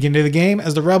 At the beginning of the game,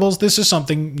 as the rebels, this is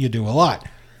something you do a lot.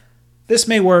 This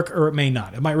may work or it may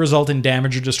not. It might result in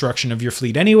damage or destruction of your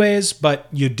fleet anyways, but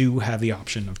you do have the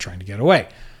option of trying to get away.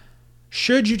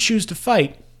 Should you choose to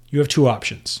fight, you have 2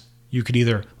 options. You could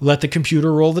either let the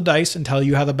computer roll the dice and tell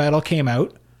you how the battle came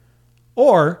out,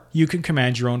 or you can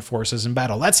command your own forces in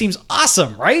battle. That seems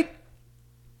awesome, right?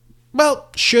 Well,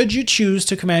 should you choose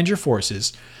to command your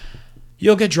forces,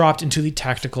 you'll get dropped into the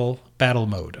tactical battle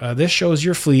mode. This shows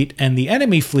your fleet and the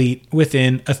enemy fleet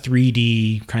within a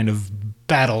 3D kind of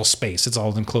battle space. It's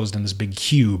all enclosed in this big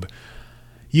cube.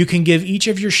 You can give each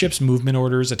of your ships movement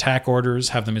orders, attack orders,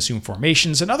 have them assume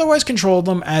formations, and otherwise control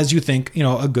them as you think,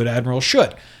 a good admiral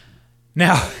should.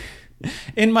 Now,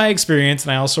 in my experience,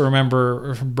 and I also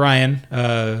remember Brian,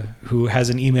 who has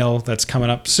an email that's coming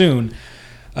up soon,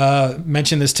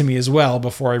 mentioned this to me as well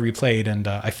before I replayed, and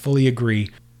I fully agree.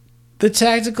 The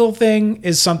tactical thing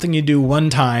is something you do one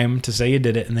time to say you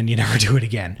did it, and then you never do it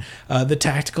again. The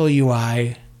tactical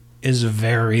UI is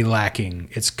very lacking.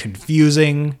 It's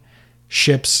confusing.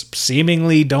 Ships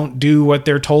seemingly don't do what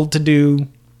they're told to do.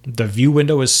 The view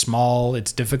window is small.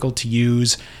 It's difficult to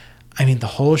use. I mean, the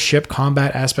whole ship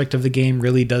combat aspect of the game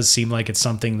really does seem like it's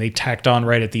something they tacked on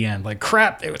right at the end. Like,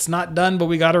 crap, it's not done, but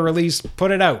we got to release,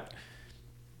 put it out.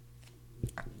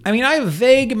 I mean, I have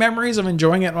vague memories of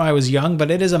enjoying it when I was young,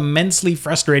 but it is immensely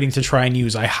frustrating to try and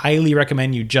use. I highly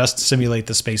recommend you just simulate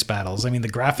the space battles. I mean, the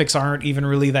graphics aren't even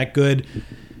really that good.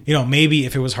 Maybe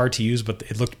if it was hard to use, but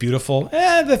it looked beautiful.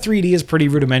 The 3D is pretty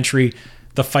rudimentary.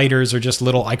 The fighters are just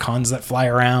little icons that fly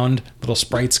around, little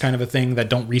sprites kind of a thing that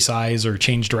don't resize or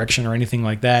change direction or anything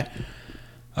like that.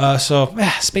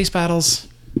 Space battles,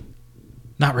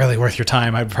 not really worth your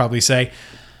time, I'd probably say.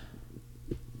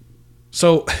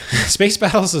 So, space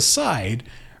battles aside,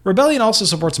 Rebellion also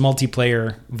supports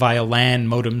multiplayer via LAN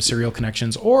modem serial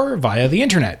connections or via the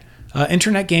internet.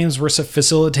 Internet games were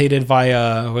facilitated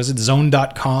via,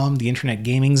 Zone.com, the Internet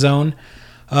Gaming Zone,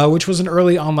 which was an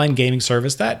early online gaming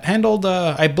service that handled,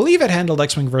 I believe it handled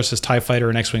X-Wing versus TIE Fighter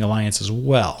and X-Wing Alliance as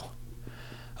well.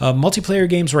 Multiplayer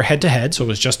games were head-to-head, so it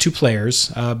was just 2 players.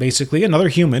 Basically, another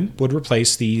human would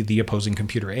replace the opposing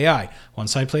computer AI. One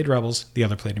side played Rebels, the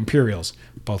other played Imperials.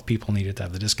 Both people needed to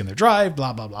have the disk in their drive,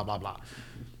 blah, blah, blah, blah, blah.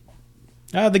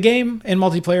 The game in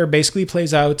multiplayer basically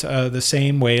plays out the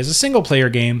same way as a single-player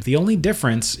game. The only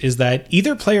difference is that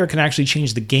either player can actually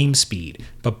change the game speed,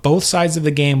 but both sides of the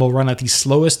game will run at the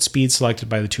slowest speed selected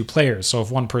by the 2 players. So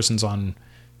if one person's on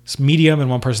medium and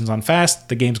one person's on fast,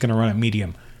 the game's going to run at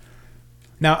medium.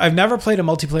 Now, I've never played a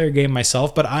multiplayer game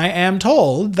myself, but I am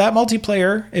told that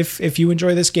multiplayer, if you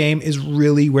enjoy this game, is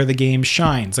really where the game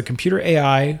shines. The computer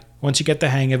AI, once you get the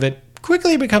hang of it,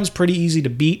 quickly becomes pretty easy to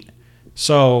beat.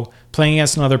 So playing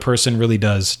against another person really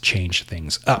does change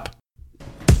things up.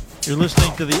 You're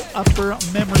listening to the Upper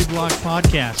Memory Block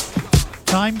Podcast.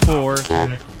 Time for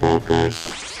Tech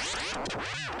Focus.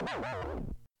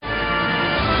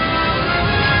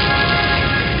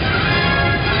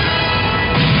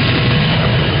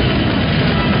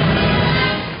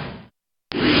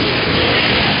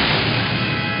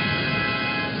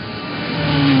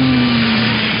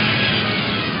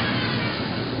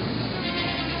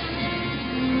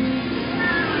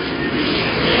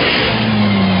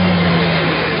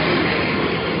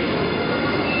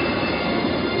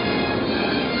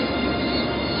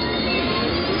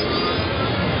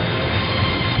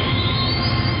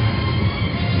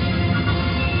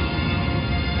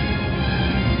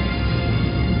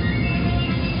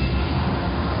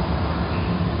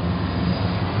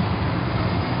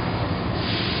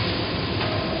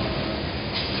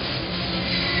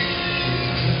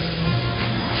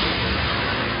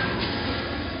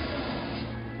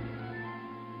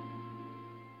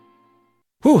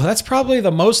 Whew, that's probably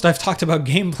the most I've talked about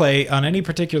gameplay on any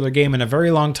particular game in a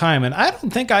very long time, and I don't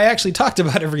think I actually talked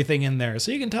about everything in there,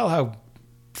 so you can tell how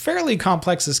fairly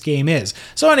complex this game is.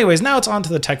 So anyways, now it's on to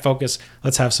the tech focus.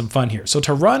 Let's have some fun here. So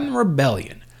to run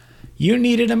Rebellion, you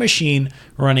needed a machine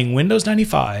running Windows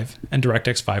 95 and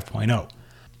DirectX 5.0.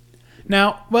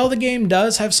 Now, while the game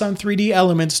does have some 3D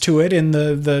elements to it in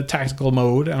the tactical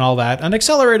mode and all that, an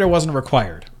accelerator wasn't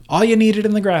required. All you needed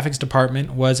in the graphics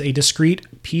department was a discrete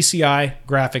PCI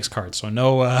graphics card. So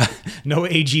no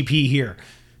AGP here.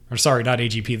 Or sorry, not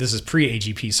AGP. This is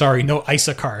pre-AGP. Sorry, no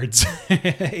ISA cards.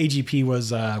 AGP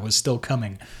was still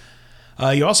coming.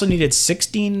 You also needed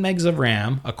 16 megs of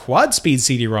RAM, a quad-speed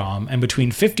CD-ROM, and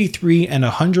between 53 and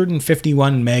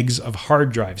 151 megs of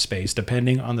hard drive space,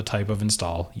 depending on the type of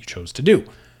install you chose to do.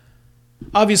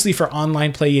 Obviously, for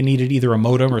online play, you needed either a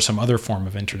modem or some other form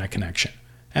of internet connection.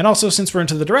 And also, since we're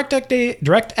into the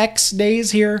DirectX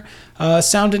days here,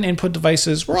 sound and input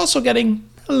devices were also getting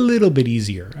a little bit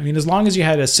easier. I mean, as long as you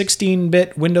had a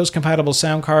 16-bit Windows-compatible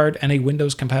sound card and a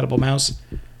Windows-compatible mouse,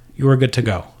 you were good to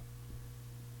go.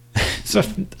 So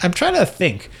I'm trying to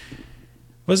think.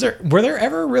 Were there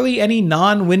ever really any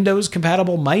non-Windows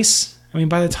compatible mice? I mean,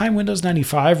 by the time Windows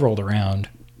 95 rolled around,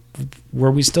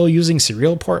 were we still using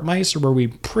serial port mice, or were we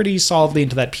pretty solidly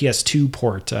into that PS2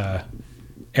 port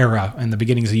era and the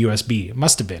beginnings of USB? It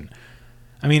must have been.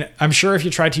 I mean, I'm sure if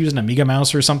you tried to use an Amiga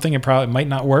mouse or something, it might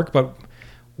not work, but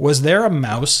was there a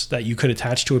mouse that you could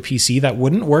attach to a PC that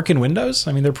wouldn't work in Windows?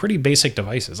 I mean, they're pretty basic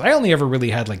devices. I only ever really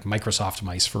had like Microsoft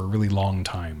mice for a really long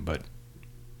time, but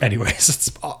anyways,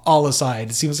 it's all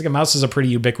aside. It seems like a mouse is a pretty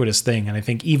ubiquitous thing, and I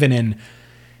think even in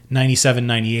 97,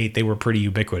 98, they were pretty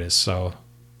ubiquitous, so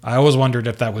I always wondered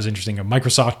if that was interesting, a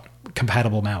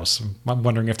Microsoft-compatible mouse. I'm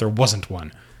wondering if there wasn't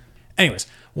one. Anyways,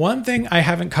 one thing I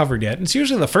haven't covered yet, and it's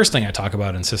usually the first thing I talk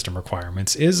about in system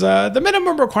requirements, is the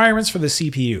minimum requirements for the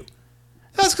CPU.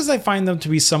 That's because I find them to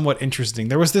be somewhat interesting.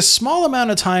 There was this small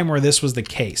amount of time where this was the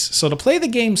case. So to play the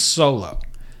game solo,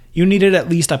 you needed at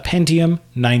least a Pentium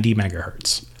 90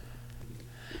 MHz.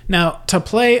 Now, to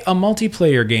play a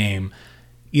multiplayer game,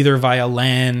 either via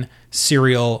LAN,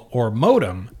 serial, or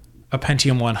modem, a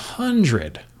Pentium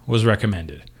 100 was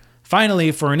recommended.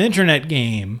 Finally, for an internet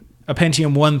game, a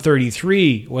Pentium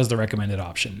 133 was the recommended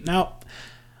option. Now,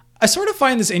 I sort of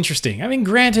find this interesting. I mean,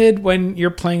 granted, when you're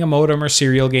playing a modem or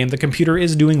serial game, the computer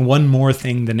is doing one more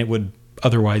thing than it would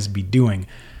otherwise be doing.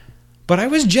 But I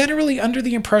was generally under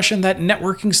the impression that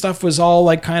networking stuff was all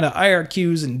like kind of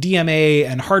IRQs and DMA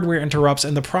and hardware interrupts,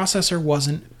 and the processor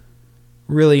wasn't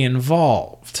really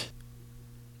involved.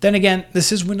 Then again,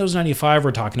 this is Windows 95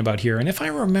 we're talking about here, and if I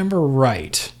remember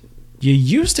right, you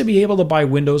used to be able to buy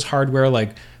Windows hardware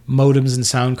like modems and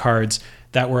sound cards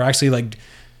that were actually like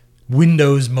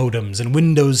Windows modems and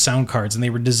Windows sound cards, and they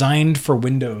were designed for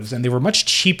Windows, and they were much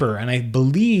cheaper, and I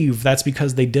believe that's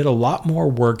because they did a lot more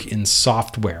work in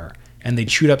software, and they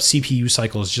chewed up CPU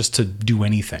cycles just to do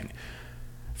anything.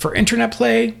 For internet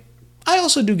play, I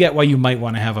also do get why you might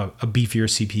want to have a beefier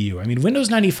CPU. I mean, Windows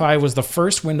 95 was the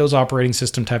first Windows operating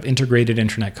system to have integrated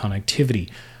internet connectivity.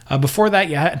 Before that,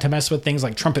 you had to mess with things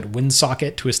like Trumpet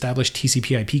WinSocket to establish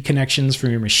TCP/IP connections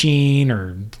from your machine,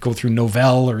 or go through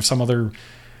Novell or some other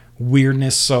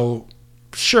weirdness. So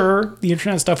sure, the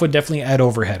internet stuff would definitely add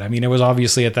overhead. I mean, it was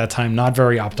obviously at that time not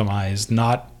very optimized,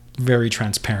 not very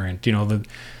transparent.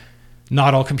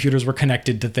 Not all computers were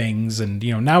connected to things, and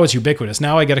now it's ubiquitous.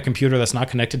 Now I get a computer that's not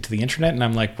connected to the internet, and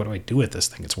I'm like, what do I do with this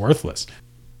thing? It's worthless.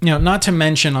 Not to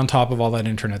mention, on top of all that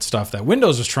internet stuff that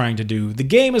Windows was trying to do, the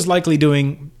game is likely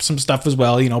doing some stuff as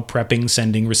well, prepping,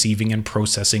 sending, receiving, and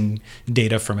processing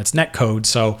data from its netcode.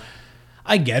 So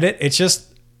I get it. It's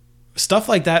just, stuff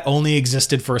like that only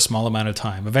existed for a small amount of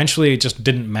time. Eventually, it just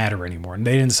didn't matter anymore. And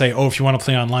they didn't say, oh, if you want to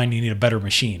play online, you need a better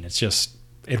machine. It's just,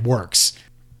 it works.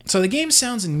 So the game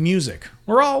sounds and music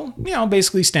were all,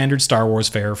 basically standard Star Wars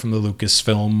fare from the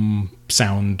Lucasfilm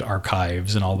sound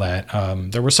archives and all that.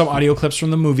 There were some audio clips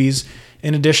from the movies,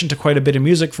 in addition to quite a bit of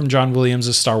music from John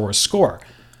Williams' Star Wars score.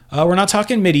 We're not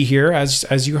talking MIDI here,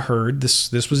 as you heard.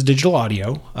 This was digital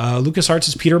audio.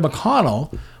 LucasArts' Peter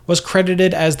McConnell was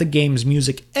credited as the game's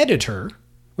music editor,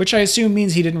 which I assume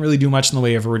means he didn't really do much in the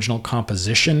way of original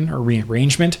composition or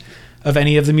rearrangement of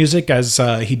any of the music, as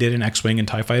he did in X-Wing and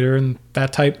TIE Fighter and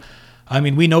that type. I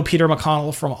mean, we know Peter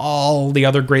McConnell from all the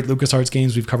other great LucasArts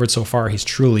games we've covered so far. He's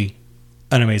truly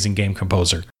an amazing game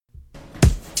composer.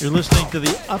 You're listening to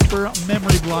the Upper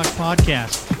Memory Block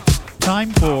Podcast. Time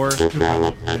for...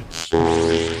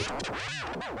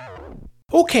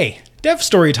 Okay, dev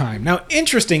story time. Now,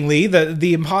 interestingly,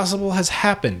 the impossible has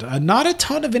happened. Not a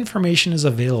ton of information is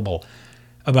available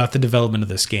about the development of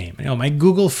this game. My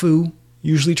Google Foo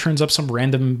usually turns up some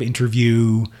random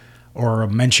interview or a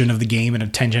mention of the game in a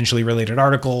tangentially related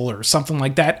article or something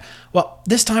like that. Well,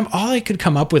 this time all I could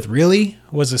come up with really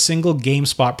was a single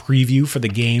GameSpot preview for the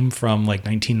game from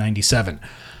 1997.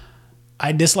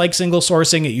 I dislike single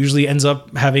sourcing. It usually ends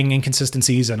up having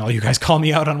inconsistencies, and all you guys call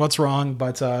me out on what's wrong,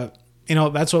 but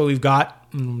that's what we've got.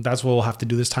 That's what we'll have to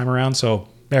do this time around, so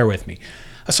bear with me.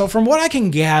 So from what I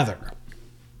can gather,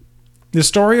 the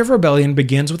story of Rebellion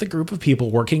begins with a group of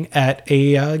people working at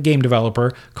a game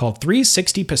developer called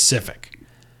 360 Pacific.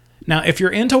 Now, if you're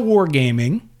into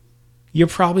wargaming, you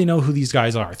probably know who these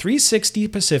guys are. 360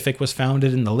 Pacific was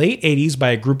founded in the late 80s by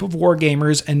a group of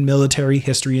wargamers and military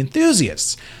history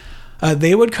enthusiasts.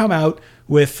 They would come out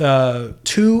with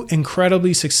two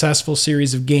incredibly successful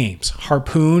series of games,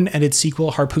 Harpoon and its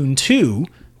sequel Harpoon 2,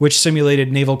 which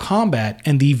simulated naval combat,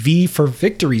 and the V for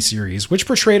Victory series, which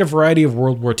portrayed a variety of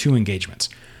World War II engagements.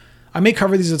 I may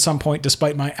cover these at some point,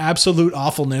 despite my absolute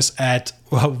awfulness at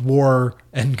war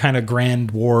and kind of grand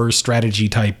war strategy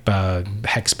type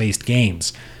hex-based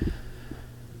games.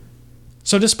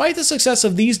 So despite the success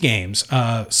of these games,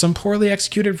 some poorly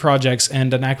executed projects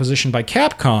and an acquisition by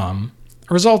Capcom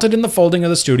resulted in the folding of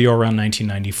the studio around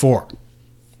 1994.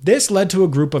 This led to a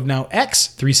group of now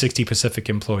ex-360 Pacific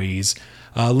employees,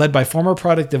 led by former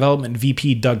product development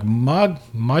VP Doug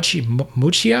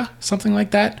Muchia, something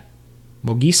like that?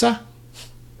 Mogisa?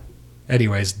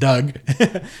 Anyways, Doug.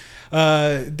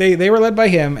 They were led by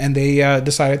him, and they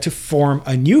decided to form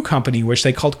a new company, which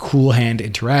they called Cool Hand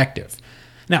Interactive.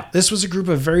 Now, this was a group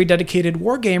of very dedicated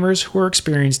wargamers who were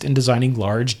experienced in designing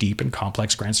large, deep, and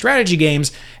complex grand strategy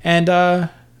games, and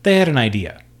they had an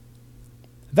idea.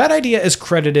 That idea is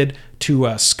credited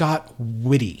to Scott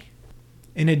Whitty.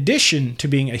 In addition to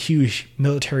being a huge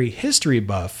military history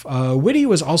buff, Whitty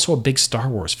was also a big Star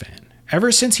Wars fan.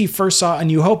 Ever since he first saw A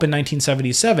New Hope in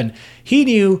 1977, he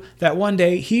knew that one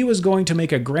day he was going to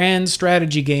make a grand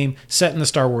strategy game set in the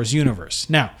Star Wars universe.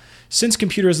 Now, since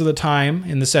computers of the time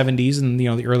in the 70s and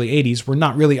the early 80s were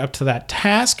not really up to that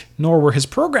task, nor were his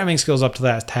programming skills up to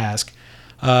that task,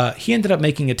 he ended up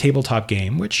making a tabletop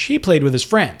game, which he played with his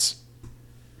friends.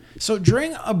 So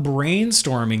during a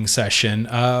brainstorming session,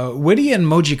 Whitty and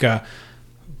Mojica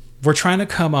were trying to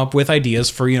come up with ideas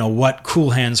for, what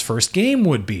Cool Hand's first game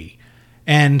would be.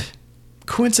 And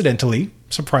coincidentally,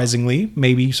 surprisingly,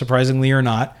 maybe surprisingly or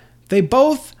not, they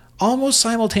both almost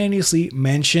simultaneously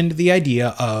mentioned the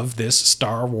idea of this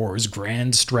Star Wars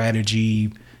grand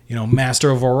strategy, Master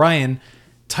of Orion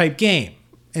type game.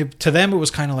 To them, it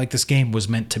was kind of like this game was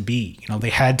meant to be.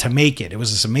 They had to make it. It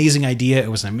was this amazing idea.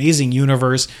 It was an amazing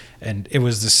universe. And it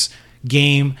was this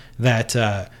game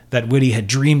that Whitty had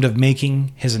dreamed of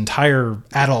making his entire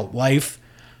adult life.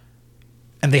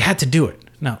 And they had to do it.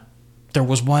 Now, there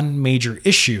was one major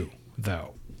issue,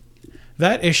 though.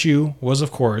 That issue was,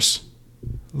 of course,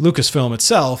 Lucasfilm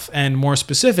itself, and more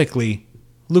specifically,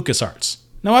 LucasArts.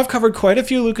 Now, I've covered quite a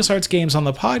few LucasArts games on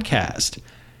the podcast,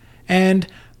 and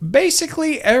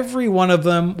basically every one of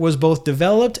them was both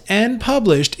developed and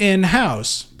published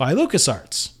in-house by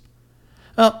LucasArts.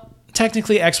 Well,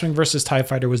 technically X-Wing vs. TIE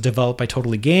Fighter was developed by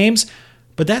Totally Games,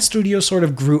 but that studio sort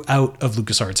of grew out of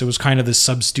LucasArts. It was kind of this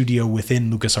sub-studio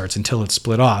within LucasArts until it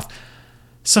split off.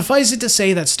 Suffice it to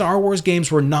say that Star Wars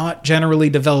games were not generally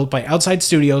developed by outside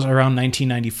studios around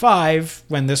 1995,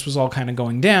 when this was all kind of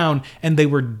going down, and they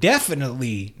were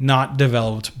definitely not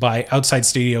developed by outside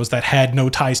studios that had no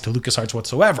ties to LucasArts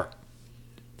whatsoever.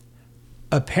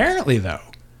 Apparently,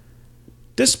 though,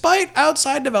 despite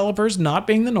outside developers not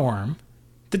being the norm,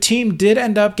 the team did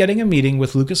end up getting a meeting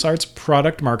with LucasArts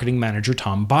product marketing manager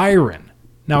Tom Byron.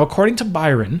 Now, according to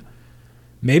Byron,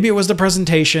 maybe it was the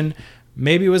presentation,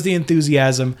 maybe it was the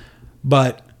enthusiasm,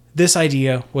 but this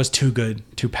idea was too good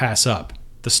to pass up.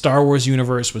 The Star Wars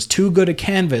universe was too good a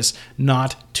canvas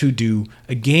not to do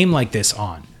a game like this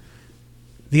on.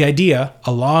 The idea,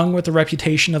 along with the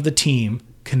reputation of the team,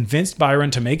 convinced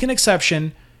Byron to make an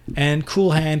exception, and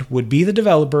Cool Hand would be the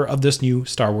developer of this new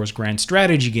Star Wars Grand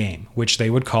Strategy game, which they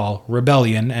would call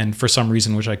Rebellion, and for some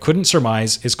reason which I couldn't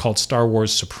surmise is called Star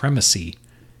Wars Supremacy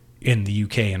in the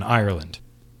UK and Ireland.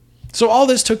 So all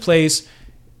this took place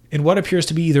in what appears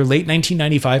to be either late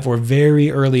 1995 or very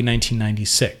early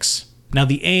 1996. Now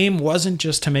the aim wasn't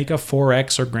just to make a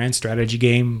 4X or Grand Strategy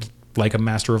game like a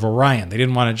Master of Orion. They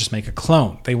didn't want to just make a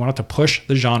clone. They wanted to push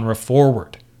the genre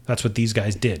forward. That's what these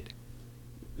guys did.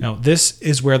 Now, this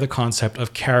is where the concept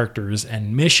of characters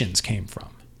and missions came from.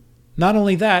 Not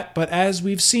only that, but as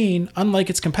we've seen, unlike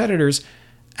its competitors,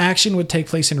 action would take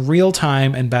place in real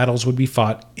time and battles would be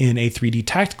fought in a 3D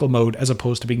tactical mode as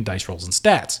opposed to being dice rolls and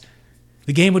stats.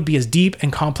 The game would be as deep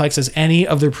and complex as any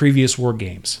of their previous war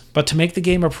games. But to make the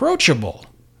game approachable,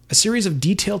 a series of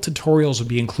detailed tutorials would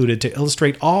be included to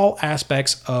illustrate all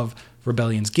aspects of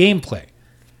Rebellion's gameplay.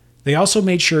 They also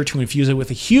made sure to infuse it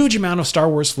with a huge amount of Star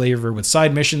Wars flavor with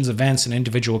side missions, events, and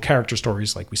individual character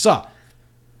stories like we saw.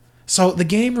 So the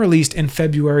game released in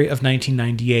February of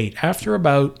 1998 after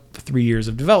about 3 years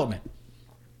of development.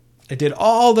 It did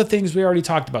all the things we already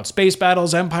talked about: space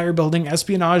battles, empire building,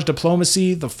 espionage,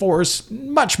 diplomacy, the Force,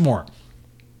 much more.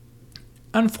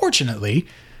 Unfortunately,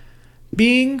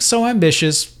 being so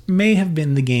ambitious may have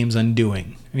been the game's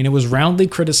undoing. I mean, it was roundly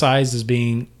criticized as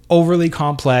being overly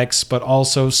complex, but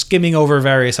also skimming over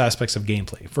various aspects of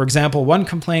gameplay. For example, one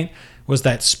complaint was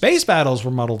that space battles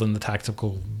were muddled in the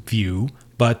tactical view,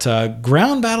 but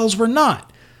ground battles were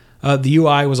not. The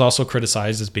UI was also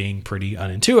criticized as being pretty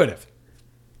unintuitive.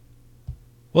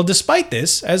 Well, despite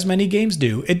this, as many games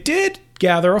do, it did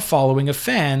gather a following of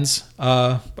fans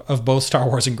of both Star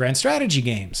Wars and Grand Strategy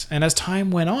games. And as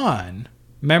time went on,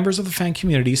 members of the fan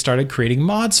community started creating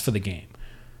mods for the game.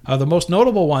 The most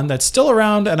notable one that's still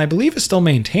around and I believe is still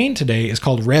maintained today is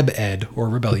called RebEd, or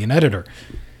Rebellion Editor.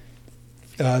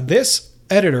 This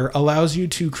editor allows you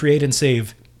to create and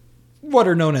save what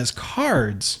are known as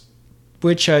cards,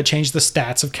 which change the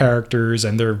stats of characters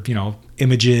and their,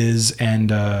 images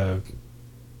and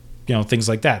things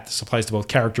like that. This applies to both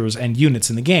characters and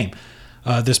units in the game.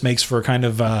 This makes for a kind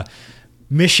of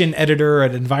mission editor,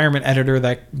 an environment editor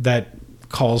that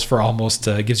calls for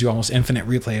gives you almost infinite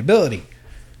replayability.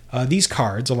 These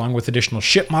cards, along with additional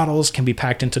ship models, can be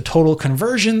packed into total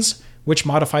conversions, which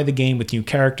modify the game with new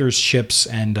characters, ships,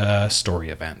 and story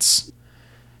events.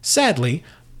 Sadly,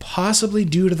 possibly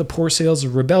due to the poor sales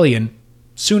of Rebellion,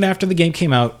 soon after the game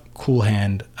came out, Cool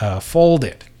Hand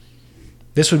folded.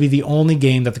 This would be the only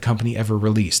game that the company ever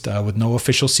released, with no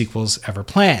official sequels ever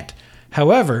planned.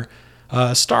 However,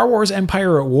 Star Wars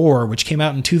Empire at War, which came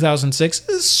out in 2006,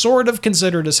 is sort of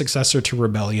considered a successor to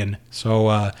Rebellion,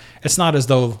 so it's not as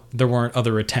though there weren't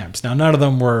other attempts. Now, none of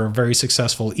them were very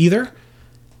successful either,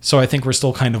 so I think we're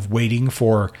still kind of waiting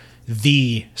for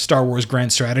the Star Wars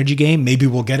Grand Strategy game. Maybe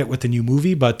we'll get it with the new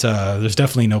movie, but there's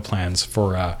definitely no plans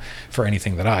for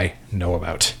anything that I know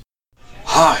about.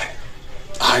 Hi,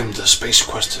 I'm the Space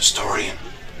Quest historian,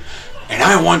 and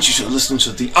I want you to listen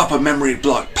to the Upper Memory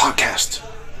Block podcast.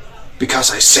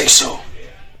 Because I say so.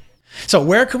 So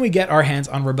where can we get our hands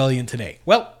on Rebellion today?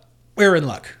 Well, we're in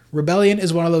luck. Rebellion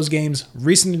is one of those games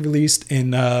recently released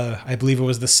in, I believe it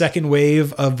was the second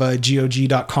wave of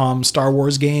GOG.com Star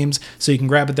Wars games. So you can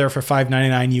grab it there for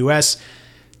 $5.99 US.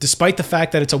 Despite the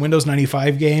fact that it's a Windows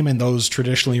 95 game and those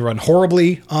traditionally run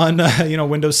horribly on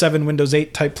Windows 7, Windows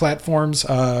 8 type platforms,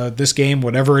 this game,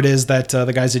 whatever it is that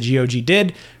the guys at GOG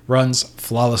did, runs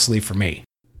flawlessly for me.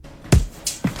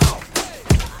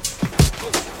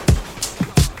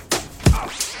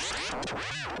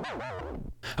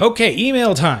 Okay,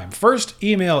 email time. First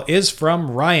email is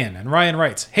from Ryan, and Ryan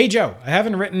writes, "Hey Joe, I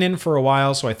haven't written in for a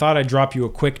while, so I thought I'd drop you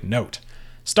a quick note.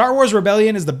 Star Wars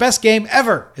Rebellion is the best game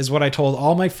ever, is what I told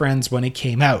all my friends when it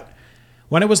came out.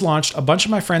 When it was launched, a bunch of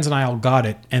my friends and I all got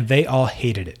it, and they all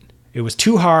hated it. It was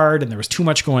too hard, and there was too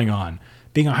much going on.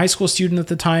 Being a high school student at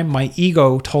the time, my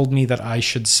ego told me that I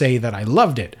should say that I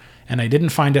loved it, and I didn't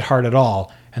find it hard at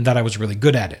all, and that I was really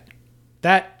good at it.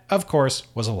 That, of course,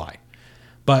 was a lie.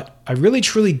 But I really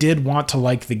truly did want to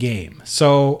like the game.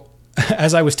 So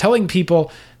as I was telling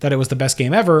people that it was the best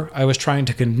game ever, I was trying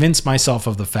to convince myself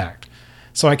of the fact.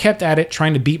 So I kept at it,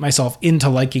 trying to beat myself into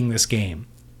liking this game.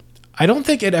 I don't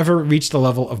think it ever reached the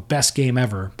level of best game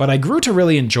ever, but I grew to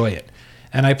really enjoy it.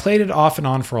 And I played it off and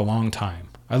on for a long time.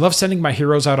 I love sending my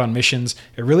heroes out on missions.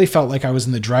 It really felt like I was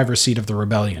in the driver's seat of the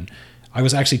rebellion. I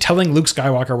was actually telling Luke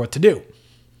Skywalker what to do.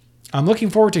 I'm looking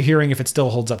forward to hearing if it still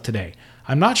holds up today.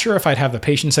 I'm not sure if I'd have the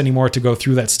patience anymore to go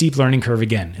through that steep learning curve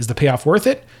again. Is the payoff worth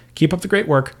it? Keep up the great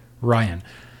work, Ryan.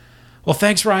 Well,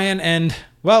 thanks, Ryan. And,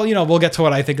 well, we'll get to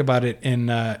what I think about it in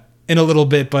a little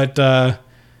bit, but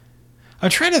I'm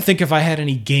trying to think if I had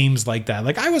any games like that.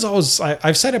 Like,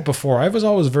 I've said it before, I was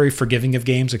always very forgiving of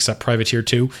games, except Privateer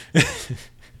 2.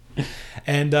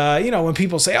 And, when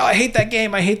people say, oh, I hate that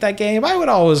game, I would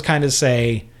always kind of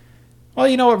say, well,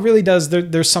 it really does.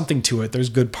 There's something to it. There's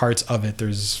good parts of it.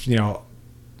 There's,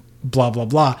 blah, blah,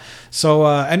 blah. So,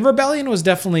 and Rebellion was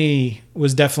definitely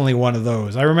one of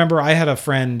those. I remember I had a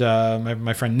friend,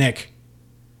 my friend Nick.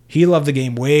 He loved the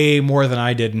game way more than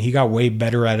I did, and he got way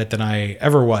better at it than I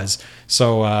ever was.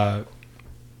 So,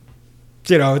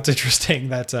 it's interesting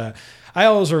that I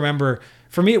always remember,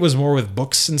 for me, it was more with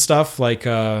books and stuff like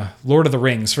Lord of the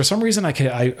Rings. For some reason,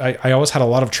 I always had a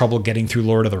lot of trouble getting through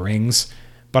Lord of the Rings.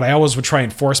 But I always would try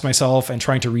and force myself and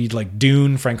trying to read like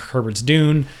Dune, Frank Herbert's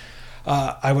Dune.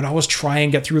 I would always try and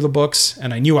get through the books.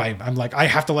 And I knew I'm like, I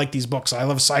have to like these books. I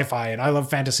love sci-fi and I love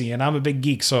fantasy and I'm a big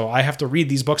geek. So I have to read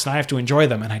these books and I have to enjoy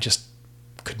them. And I just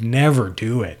could never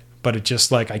do it. But it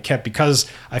just like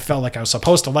because I felt like I was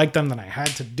supposed to like them, then I had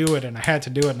to do it and I had to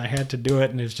do it and I had to do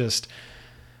it. And it's just,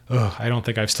 I don't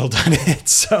think I've still done it.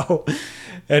 So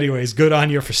anyways, good on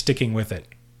you for sticking with it.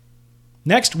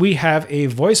 Next, we have a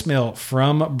voicemail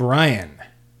from Brian.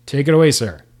 Take it away,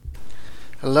 sir.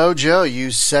 Hello, Joe, you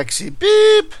sexy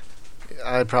beep.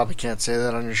 I probably can't say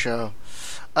that on your show.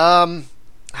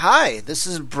 Hi, this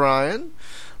is Brian.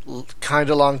 Kind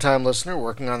of long-time listener,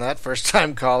 working on that.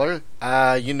 First-time caller.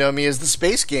 You know me as the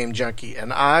Space Game Junkie,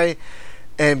 and I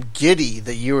am giddy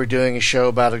that you are doing a show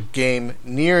about a game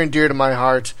near and dear to my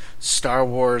heart, Star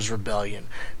Wars Rebellion.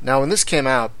 Now, when this came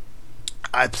out,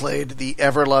 I played the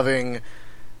ever-loving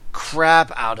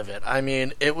crap out of it. I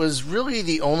mean, it was really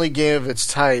the only game of its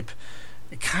type.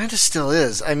 It kind of still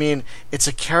is. I mean, it's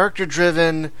a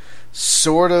character-driven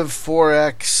sort of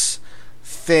 4X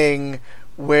thing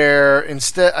where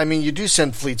instead, I mean, you do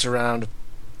send fleets around,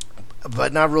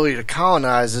 but not really to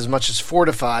colonize as much as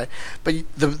fortify. But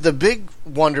the big,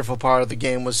 wonderful part of the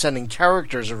game was sending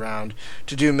characters around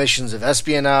to do missions of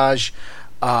espionage,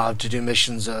 to do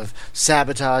missions of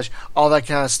sabotage, all that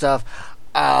kind of stuff.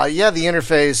 The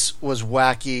interface was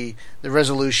wacky. The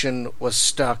resolution was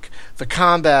stuck. The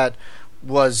combat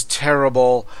was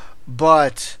terrible.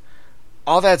 But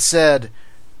all that said,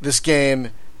 this game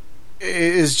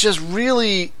is just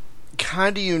really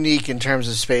kind of unique in terms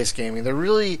of space gaming. There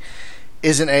really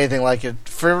isn't anything like it.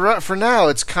 For now,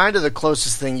 it's kind of the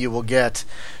closest thing you will get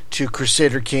to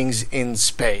Crusader Kings in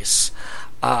space.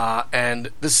 And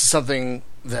this is something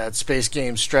that space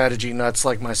game strategy nuts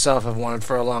like myself have wanted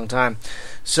for a long time.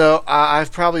 So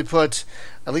I've probably put,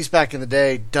 at least back in the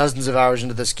day, dozens of hours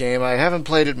into this game. I haven't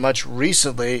played it much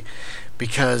recently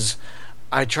because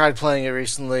I tried playing it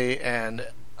recently and,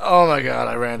 oh my god,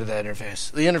 I ran to that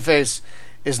interface. The interface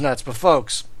is nuts. But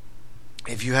folks,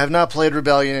 if you have not played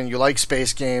Rebellion and you like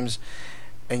space games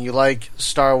and you like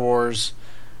Star Wars,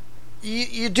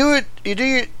 you do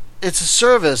it. It's a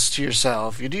service to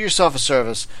yourself. You do yourself a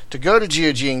service to go to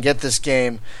GOG and get this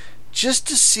game just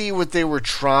to see what they were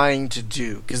trying to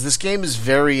do, because this game is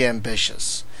very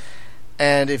ambitious.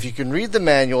 And if you can read the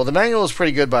manual is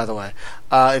pretty good, by the way.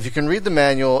 If you can read the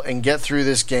manual and get through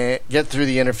this game, get through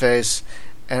the interface,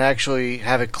 and actually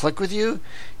have it click with you,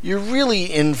 you're really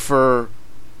in for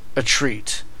a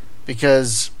treat,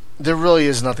 because there really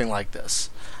is nothing like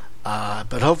this.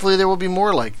 But hopefully there will be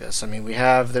more like this. I mean,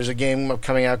 there's a game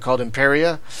coming out called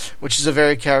Imperia, which is a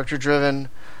very character-driven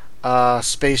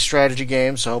space strategy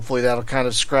game, so hopefully that'll kind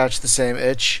of scratch the same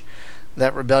itch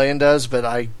that Rebellion does. But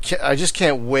I just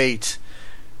can't wait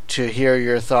to hear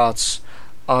your thoughts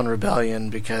on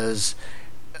Rebellion, because,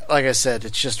 like I said,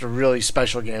 it's just a really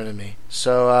special game to me.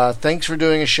 So thanks for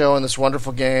doing a show on this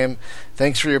wonderful game.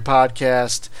 Thanks for your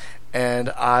podcast. And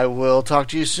I will talk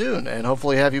to you soon, and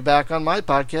hopefully have you back on my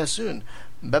podcast soon.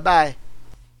 Bye-bye.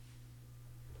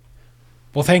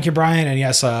 Well, thank you, Brian. And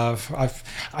yes,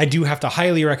 I do have to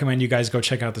highly recommend you guys go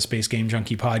check out the Space Game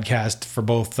Junkie podcast for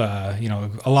both, a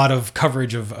lot of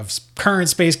coverage of current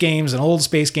space games and old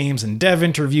space games and dev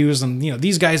interviews. And,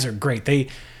 these guys are great.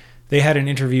 They had an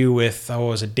interview with,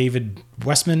 David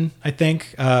Westman, I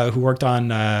think, who worked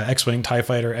on X-Wing, TIE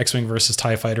Fighter, X-Wing versus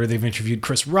TIE Fighter. They've interviewed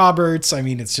Chris Roberts. I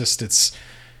mean, it's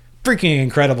freaking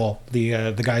incredible,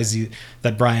 the guys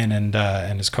that Brian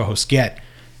and his co-hosts get.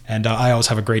 And I always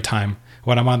have a great time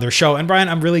when I'm on their show. And Brian,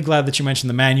 I'm really glad that you mentioned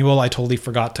the manual. I totally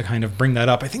forgot to kind of bring that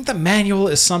up. I think the manual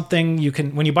is something you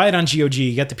can, when you buy it on GOG,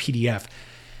 you get the PDF.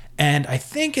 And I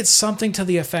think it's something to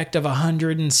the effect of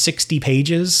 160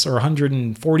 pages or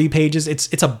 140 pages.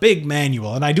 It's a big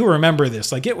manual. And I do remember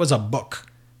this. Like, it was a book.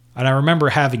 And I remember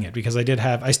having it because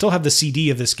I still have the CD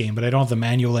of this game, but I don't have the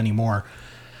manual anymore.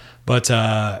 But,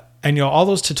 and all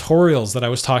those tutorials that I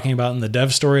was talking about in the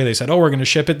dev story, they said, oh, we're going to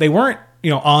ship it. They weren't,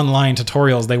 online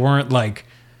tutorials. They weren't like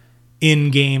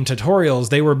in-game tutorials.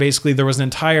 They were basically, there was an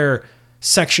entire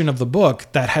section of the book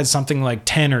that had something like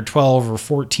 10 or 12 or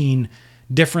 14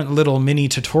 different little mini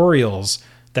tutorials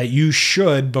that you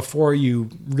should, before you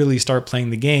really start playing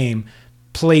the game,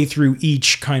 play through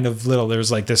each kind of little.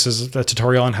 There's like, this is a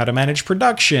tutorial on how to manage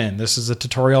production. This is a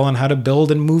tutorial on how to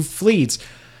build and move fleets.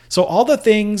 So all the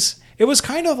things, it was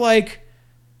kind of like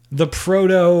the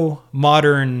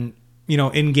proto-modern,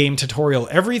 in-game tutorial.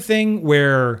 Everything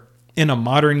where in a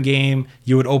modern game,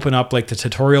 you would open up like the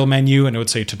tutorial menu and it would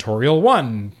say tutorial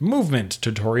 1, movement,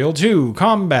 tutorial 2,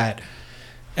 combat,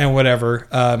 and whatever.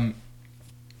 That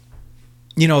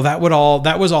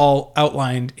was all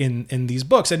outlined in these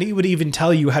books. And it would even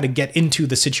tell you how to get into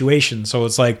the situation. So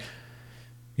it's like,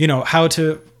 how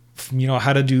to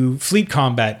do fleet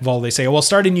combat. Well, they say, well,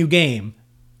 start a new game,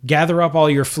 gather up all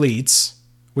your fleets,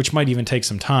 which might even take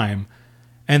some time,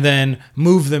 and then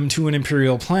move them to an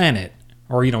Imperial planet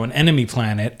or, an enemy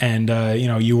planet. And,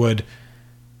 you would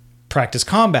practice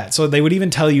combat. So they would even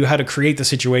tell you how to create the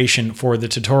situation for the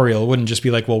tutorial. It wouldn't just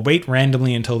be like, well, wait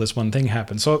randomly until this one thing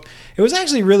happens. So it was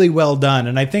actually really well done.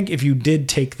 And I think if you did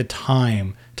take the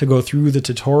time to go through the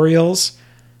tutorials,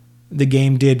 the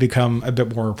game did become a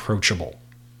bit more approachable.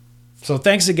 So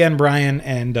thanks again, Brian.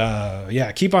 And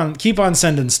keep on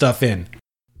sending stuff in.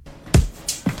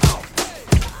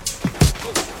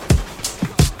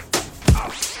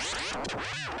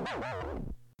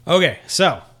 Okay,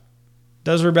 so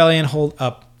does Rebellion hold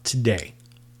up today?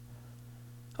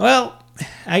 Well,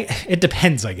 it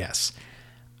depends, I guess.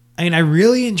 I mean, I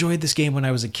really enjoyed this game when I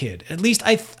was a kid. At least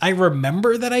I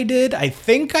remember that I did. I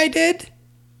think I did.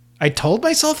 I told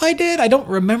myself I did. I don't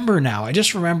remember now. I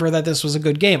just remember that this was a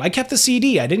good game. I kept the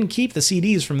CD. I didn't keep the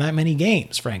CDs from that many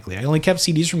games, frankly. I only kept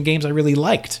CDs from games I really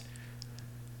liked.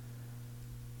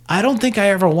 I don't think I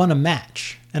ever won a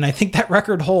match. And I think that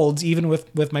record holds even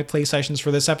with my play sessions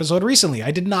for this episode recently.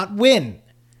 I did not win.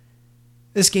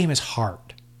 This game is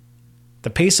hard. The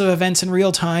pace of events in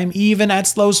real time, even at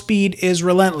slow speed, is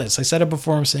relentless. I said it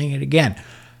before, I'm saying it again.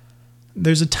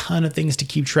 There's a ton of things to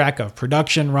keep track of.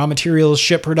 Production, raw materials,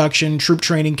 ship production, troop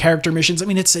training, character missions. I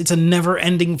mean, it's a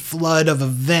never-ending flood of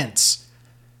events.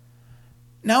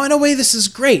 Now, in a way, this is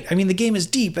great. I mean, the game is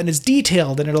deep and it's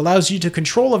detailed and it allows you to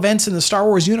control events in the Star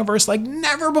Wars universe like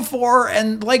never before.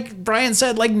 And like Brian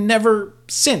said, like never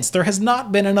since. There has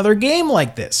not been another game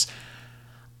like this.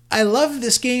 I love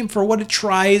this game for what it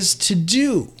tries to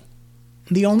do.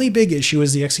 The only big issue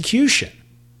is the execution.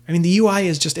 I mean, the UI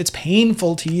is just, it's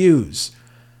painful to use.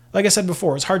 Like I said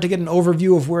before, it's hard to get an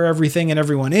overview of where everything and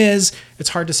everyone is. It's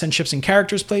hard to send ships and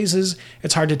characters places.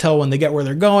 It's hard to tell when they get where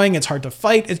they're going. It's hard to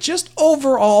fight. It's just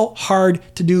overall hard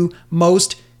to do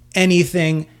most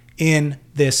anything in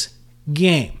this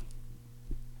game.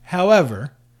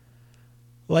 However,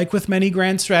 like with many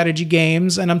grand strategy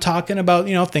games, and I'm talking about,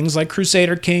 things like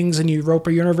Crusader Kings and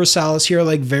Europa Universalis here,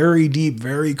 like very deep,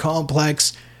 very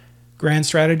complex grand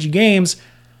strategy games,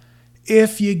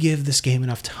 if you give this game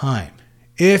enough time,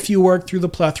 if you work through the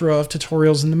plethora of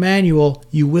tutorials in the manual,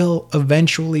 you will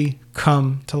eventually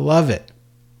come to love it.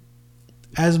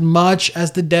 As much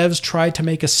as the devs tried to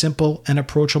make a simple and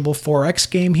approachable 4X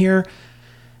game here,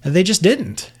 they just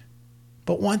didn't.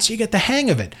 But once you get the hang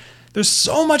of it, there's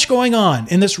so much going on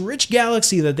in this rich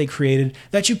galaxy that they created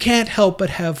that you can't help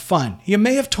but have fun. You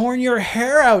may have torn your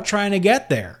hair out trying to get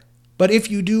there, but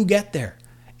if you do get there,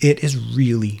 it is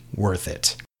really worth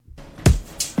it.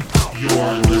 You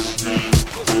are listening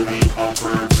to the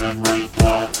Upper Memory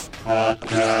Block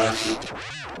Podcast.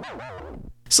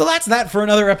 So that's that for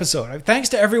another episode. Thanks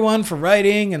to everyone for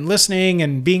writing and listening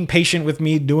and being patient with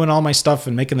me doing all my stuff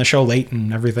and making the show late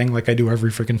and everything like I do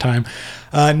every freaking time.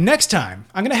 Next time,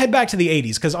 I'm going to head back to the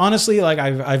 80s because honestly, like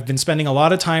I've been spending a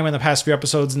lot of time in the past few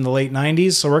episodes in the late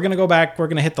 90s. So we're going to go back. We're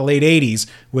going to hit the late 80s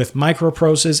with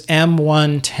Microprose's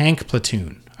M1 Tank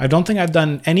Platoon. I don't think I've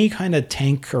done any kind of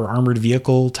tank or armored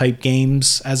vehicle type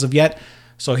games as of yet.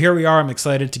 So here we are. I'm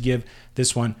excited to give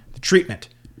this one the treatment.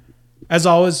 As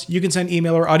always, you can send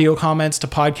email or audio comments to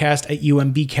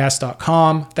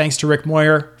podcast@umbcast.com. Thanks to Rick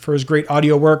Moyer for his great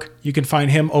audio work. You can find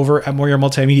him over at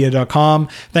moyermultimedia.com.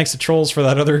 Thanks to Trolls for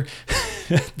that other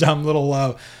dumb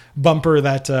little bumper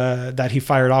that he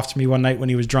fired off to me one night when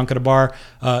he was drunk at a bar.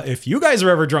 If you guys are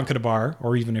ever drunk at a bar,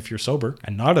 or even if you're sober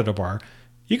and not at a bar,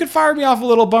 You could fire me off a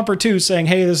little bumper too saying,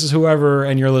 hey, this is whoever,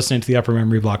 and you're listening to the Upper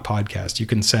Memory Block podcast. You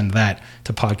can send that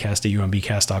to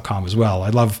podcast@umbcast.com as well. I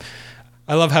love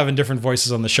having different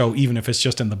voices on the show, even if it's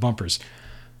just in the bumpers.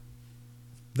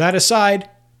 That aside,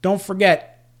 don't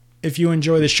forget, if you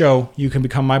enjoy the show, you can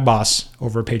become my boss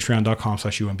over at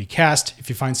patreon.com/UMBcast. If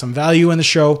you find some value in the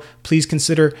show, please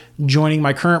consider joining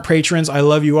my current patrons. I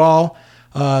love you all,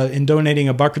 in donating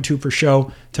 $1 or $2 per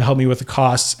show to help me with the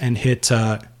costs and hit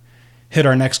our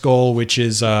next goal, which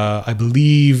is, I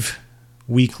believe,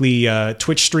 weekly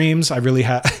Twitch streams. I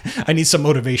need some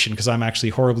motivation because I'm actually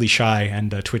horribly shy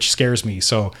and Twitch scares me.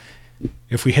 So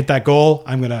if we hit that goal,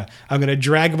 I'm gonna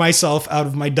drag myself out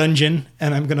of my dungeon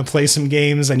and I'm gonna play some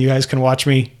games, and you guys can watch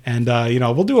me. And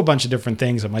we'll do a bunch of different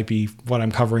things. It might be what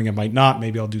I'm covering, it might not.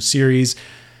 Maybe I'll do series.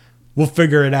 We'll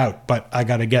figure it out. But I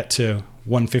gotta get to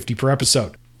 150 per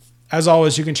episode. As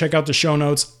always, you can check out the show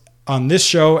notes on this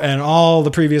show and all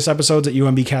the previous episodes at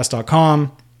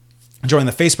umbcast.com. Join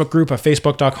the Facebook group at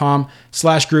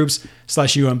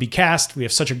facebook.com/groups/UMBcast. We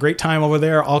have such a great time over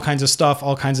there. All kinds of stuff,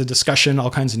 all kinds of discussion, all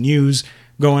kinds of news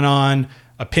going on,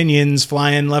 opinions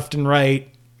flying left and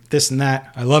right, this and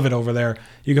that. I love it over there.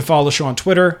 You can follow the show on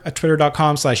Twitter at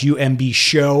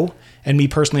twitter.com/UMBshow, and me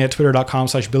personally at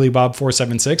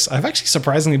twitter.com/BillyBob476. I've actually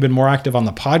surprisingly been more active on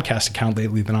the podcast account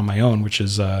lately than on my own, which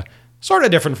is sort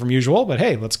of different from usual, but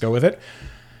hey, let's go with it.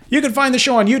 You can find the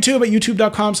show on YouTube at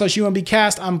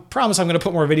youtube.com/UMBcast. I promise I'm going to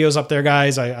put more videos up there,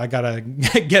 guys. I got to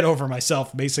get over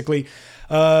myself, basically.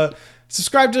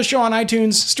 Subscribe to the show on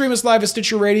iTunes. Stream us live at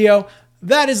Stitcher Radio.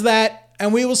 That is that.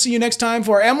 And we will see you next time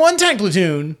for M1 Tank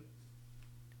Platoon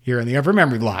here in the Upper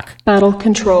Memory Block. Battle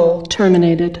control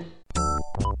terminated.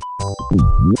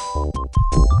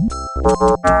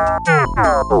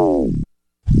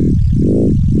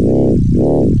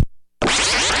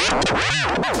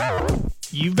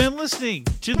 You've been listening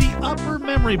to the Upper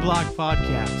Memory Block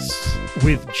Podcast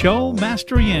with Joe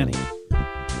Mastroianni.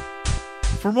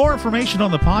 For more information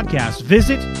on the podcast,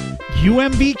 visit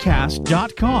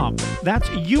umbcast.com. That's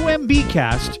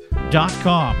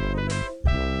umbcast.com.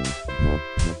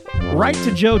 Write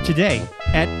to Joe today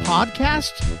at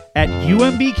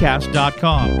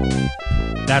podcast@umbcast.com.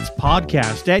 That's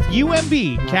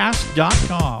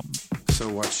podcast@umbcast.com. So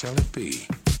what shall it be?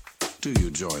 Do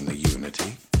you join the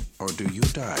unity, or do you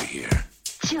die here?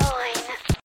 Join.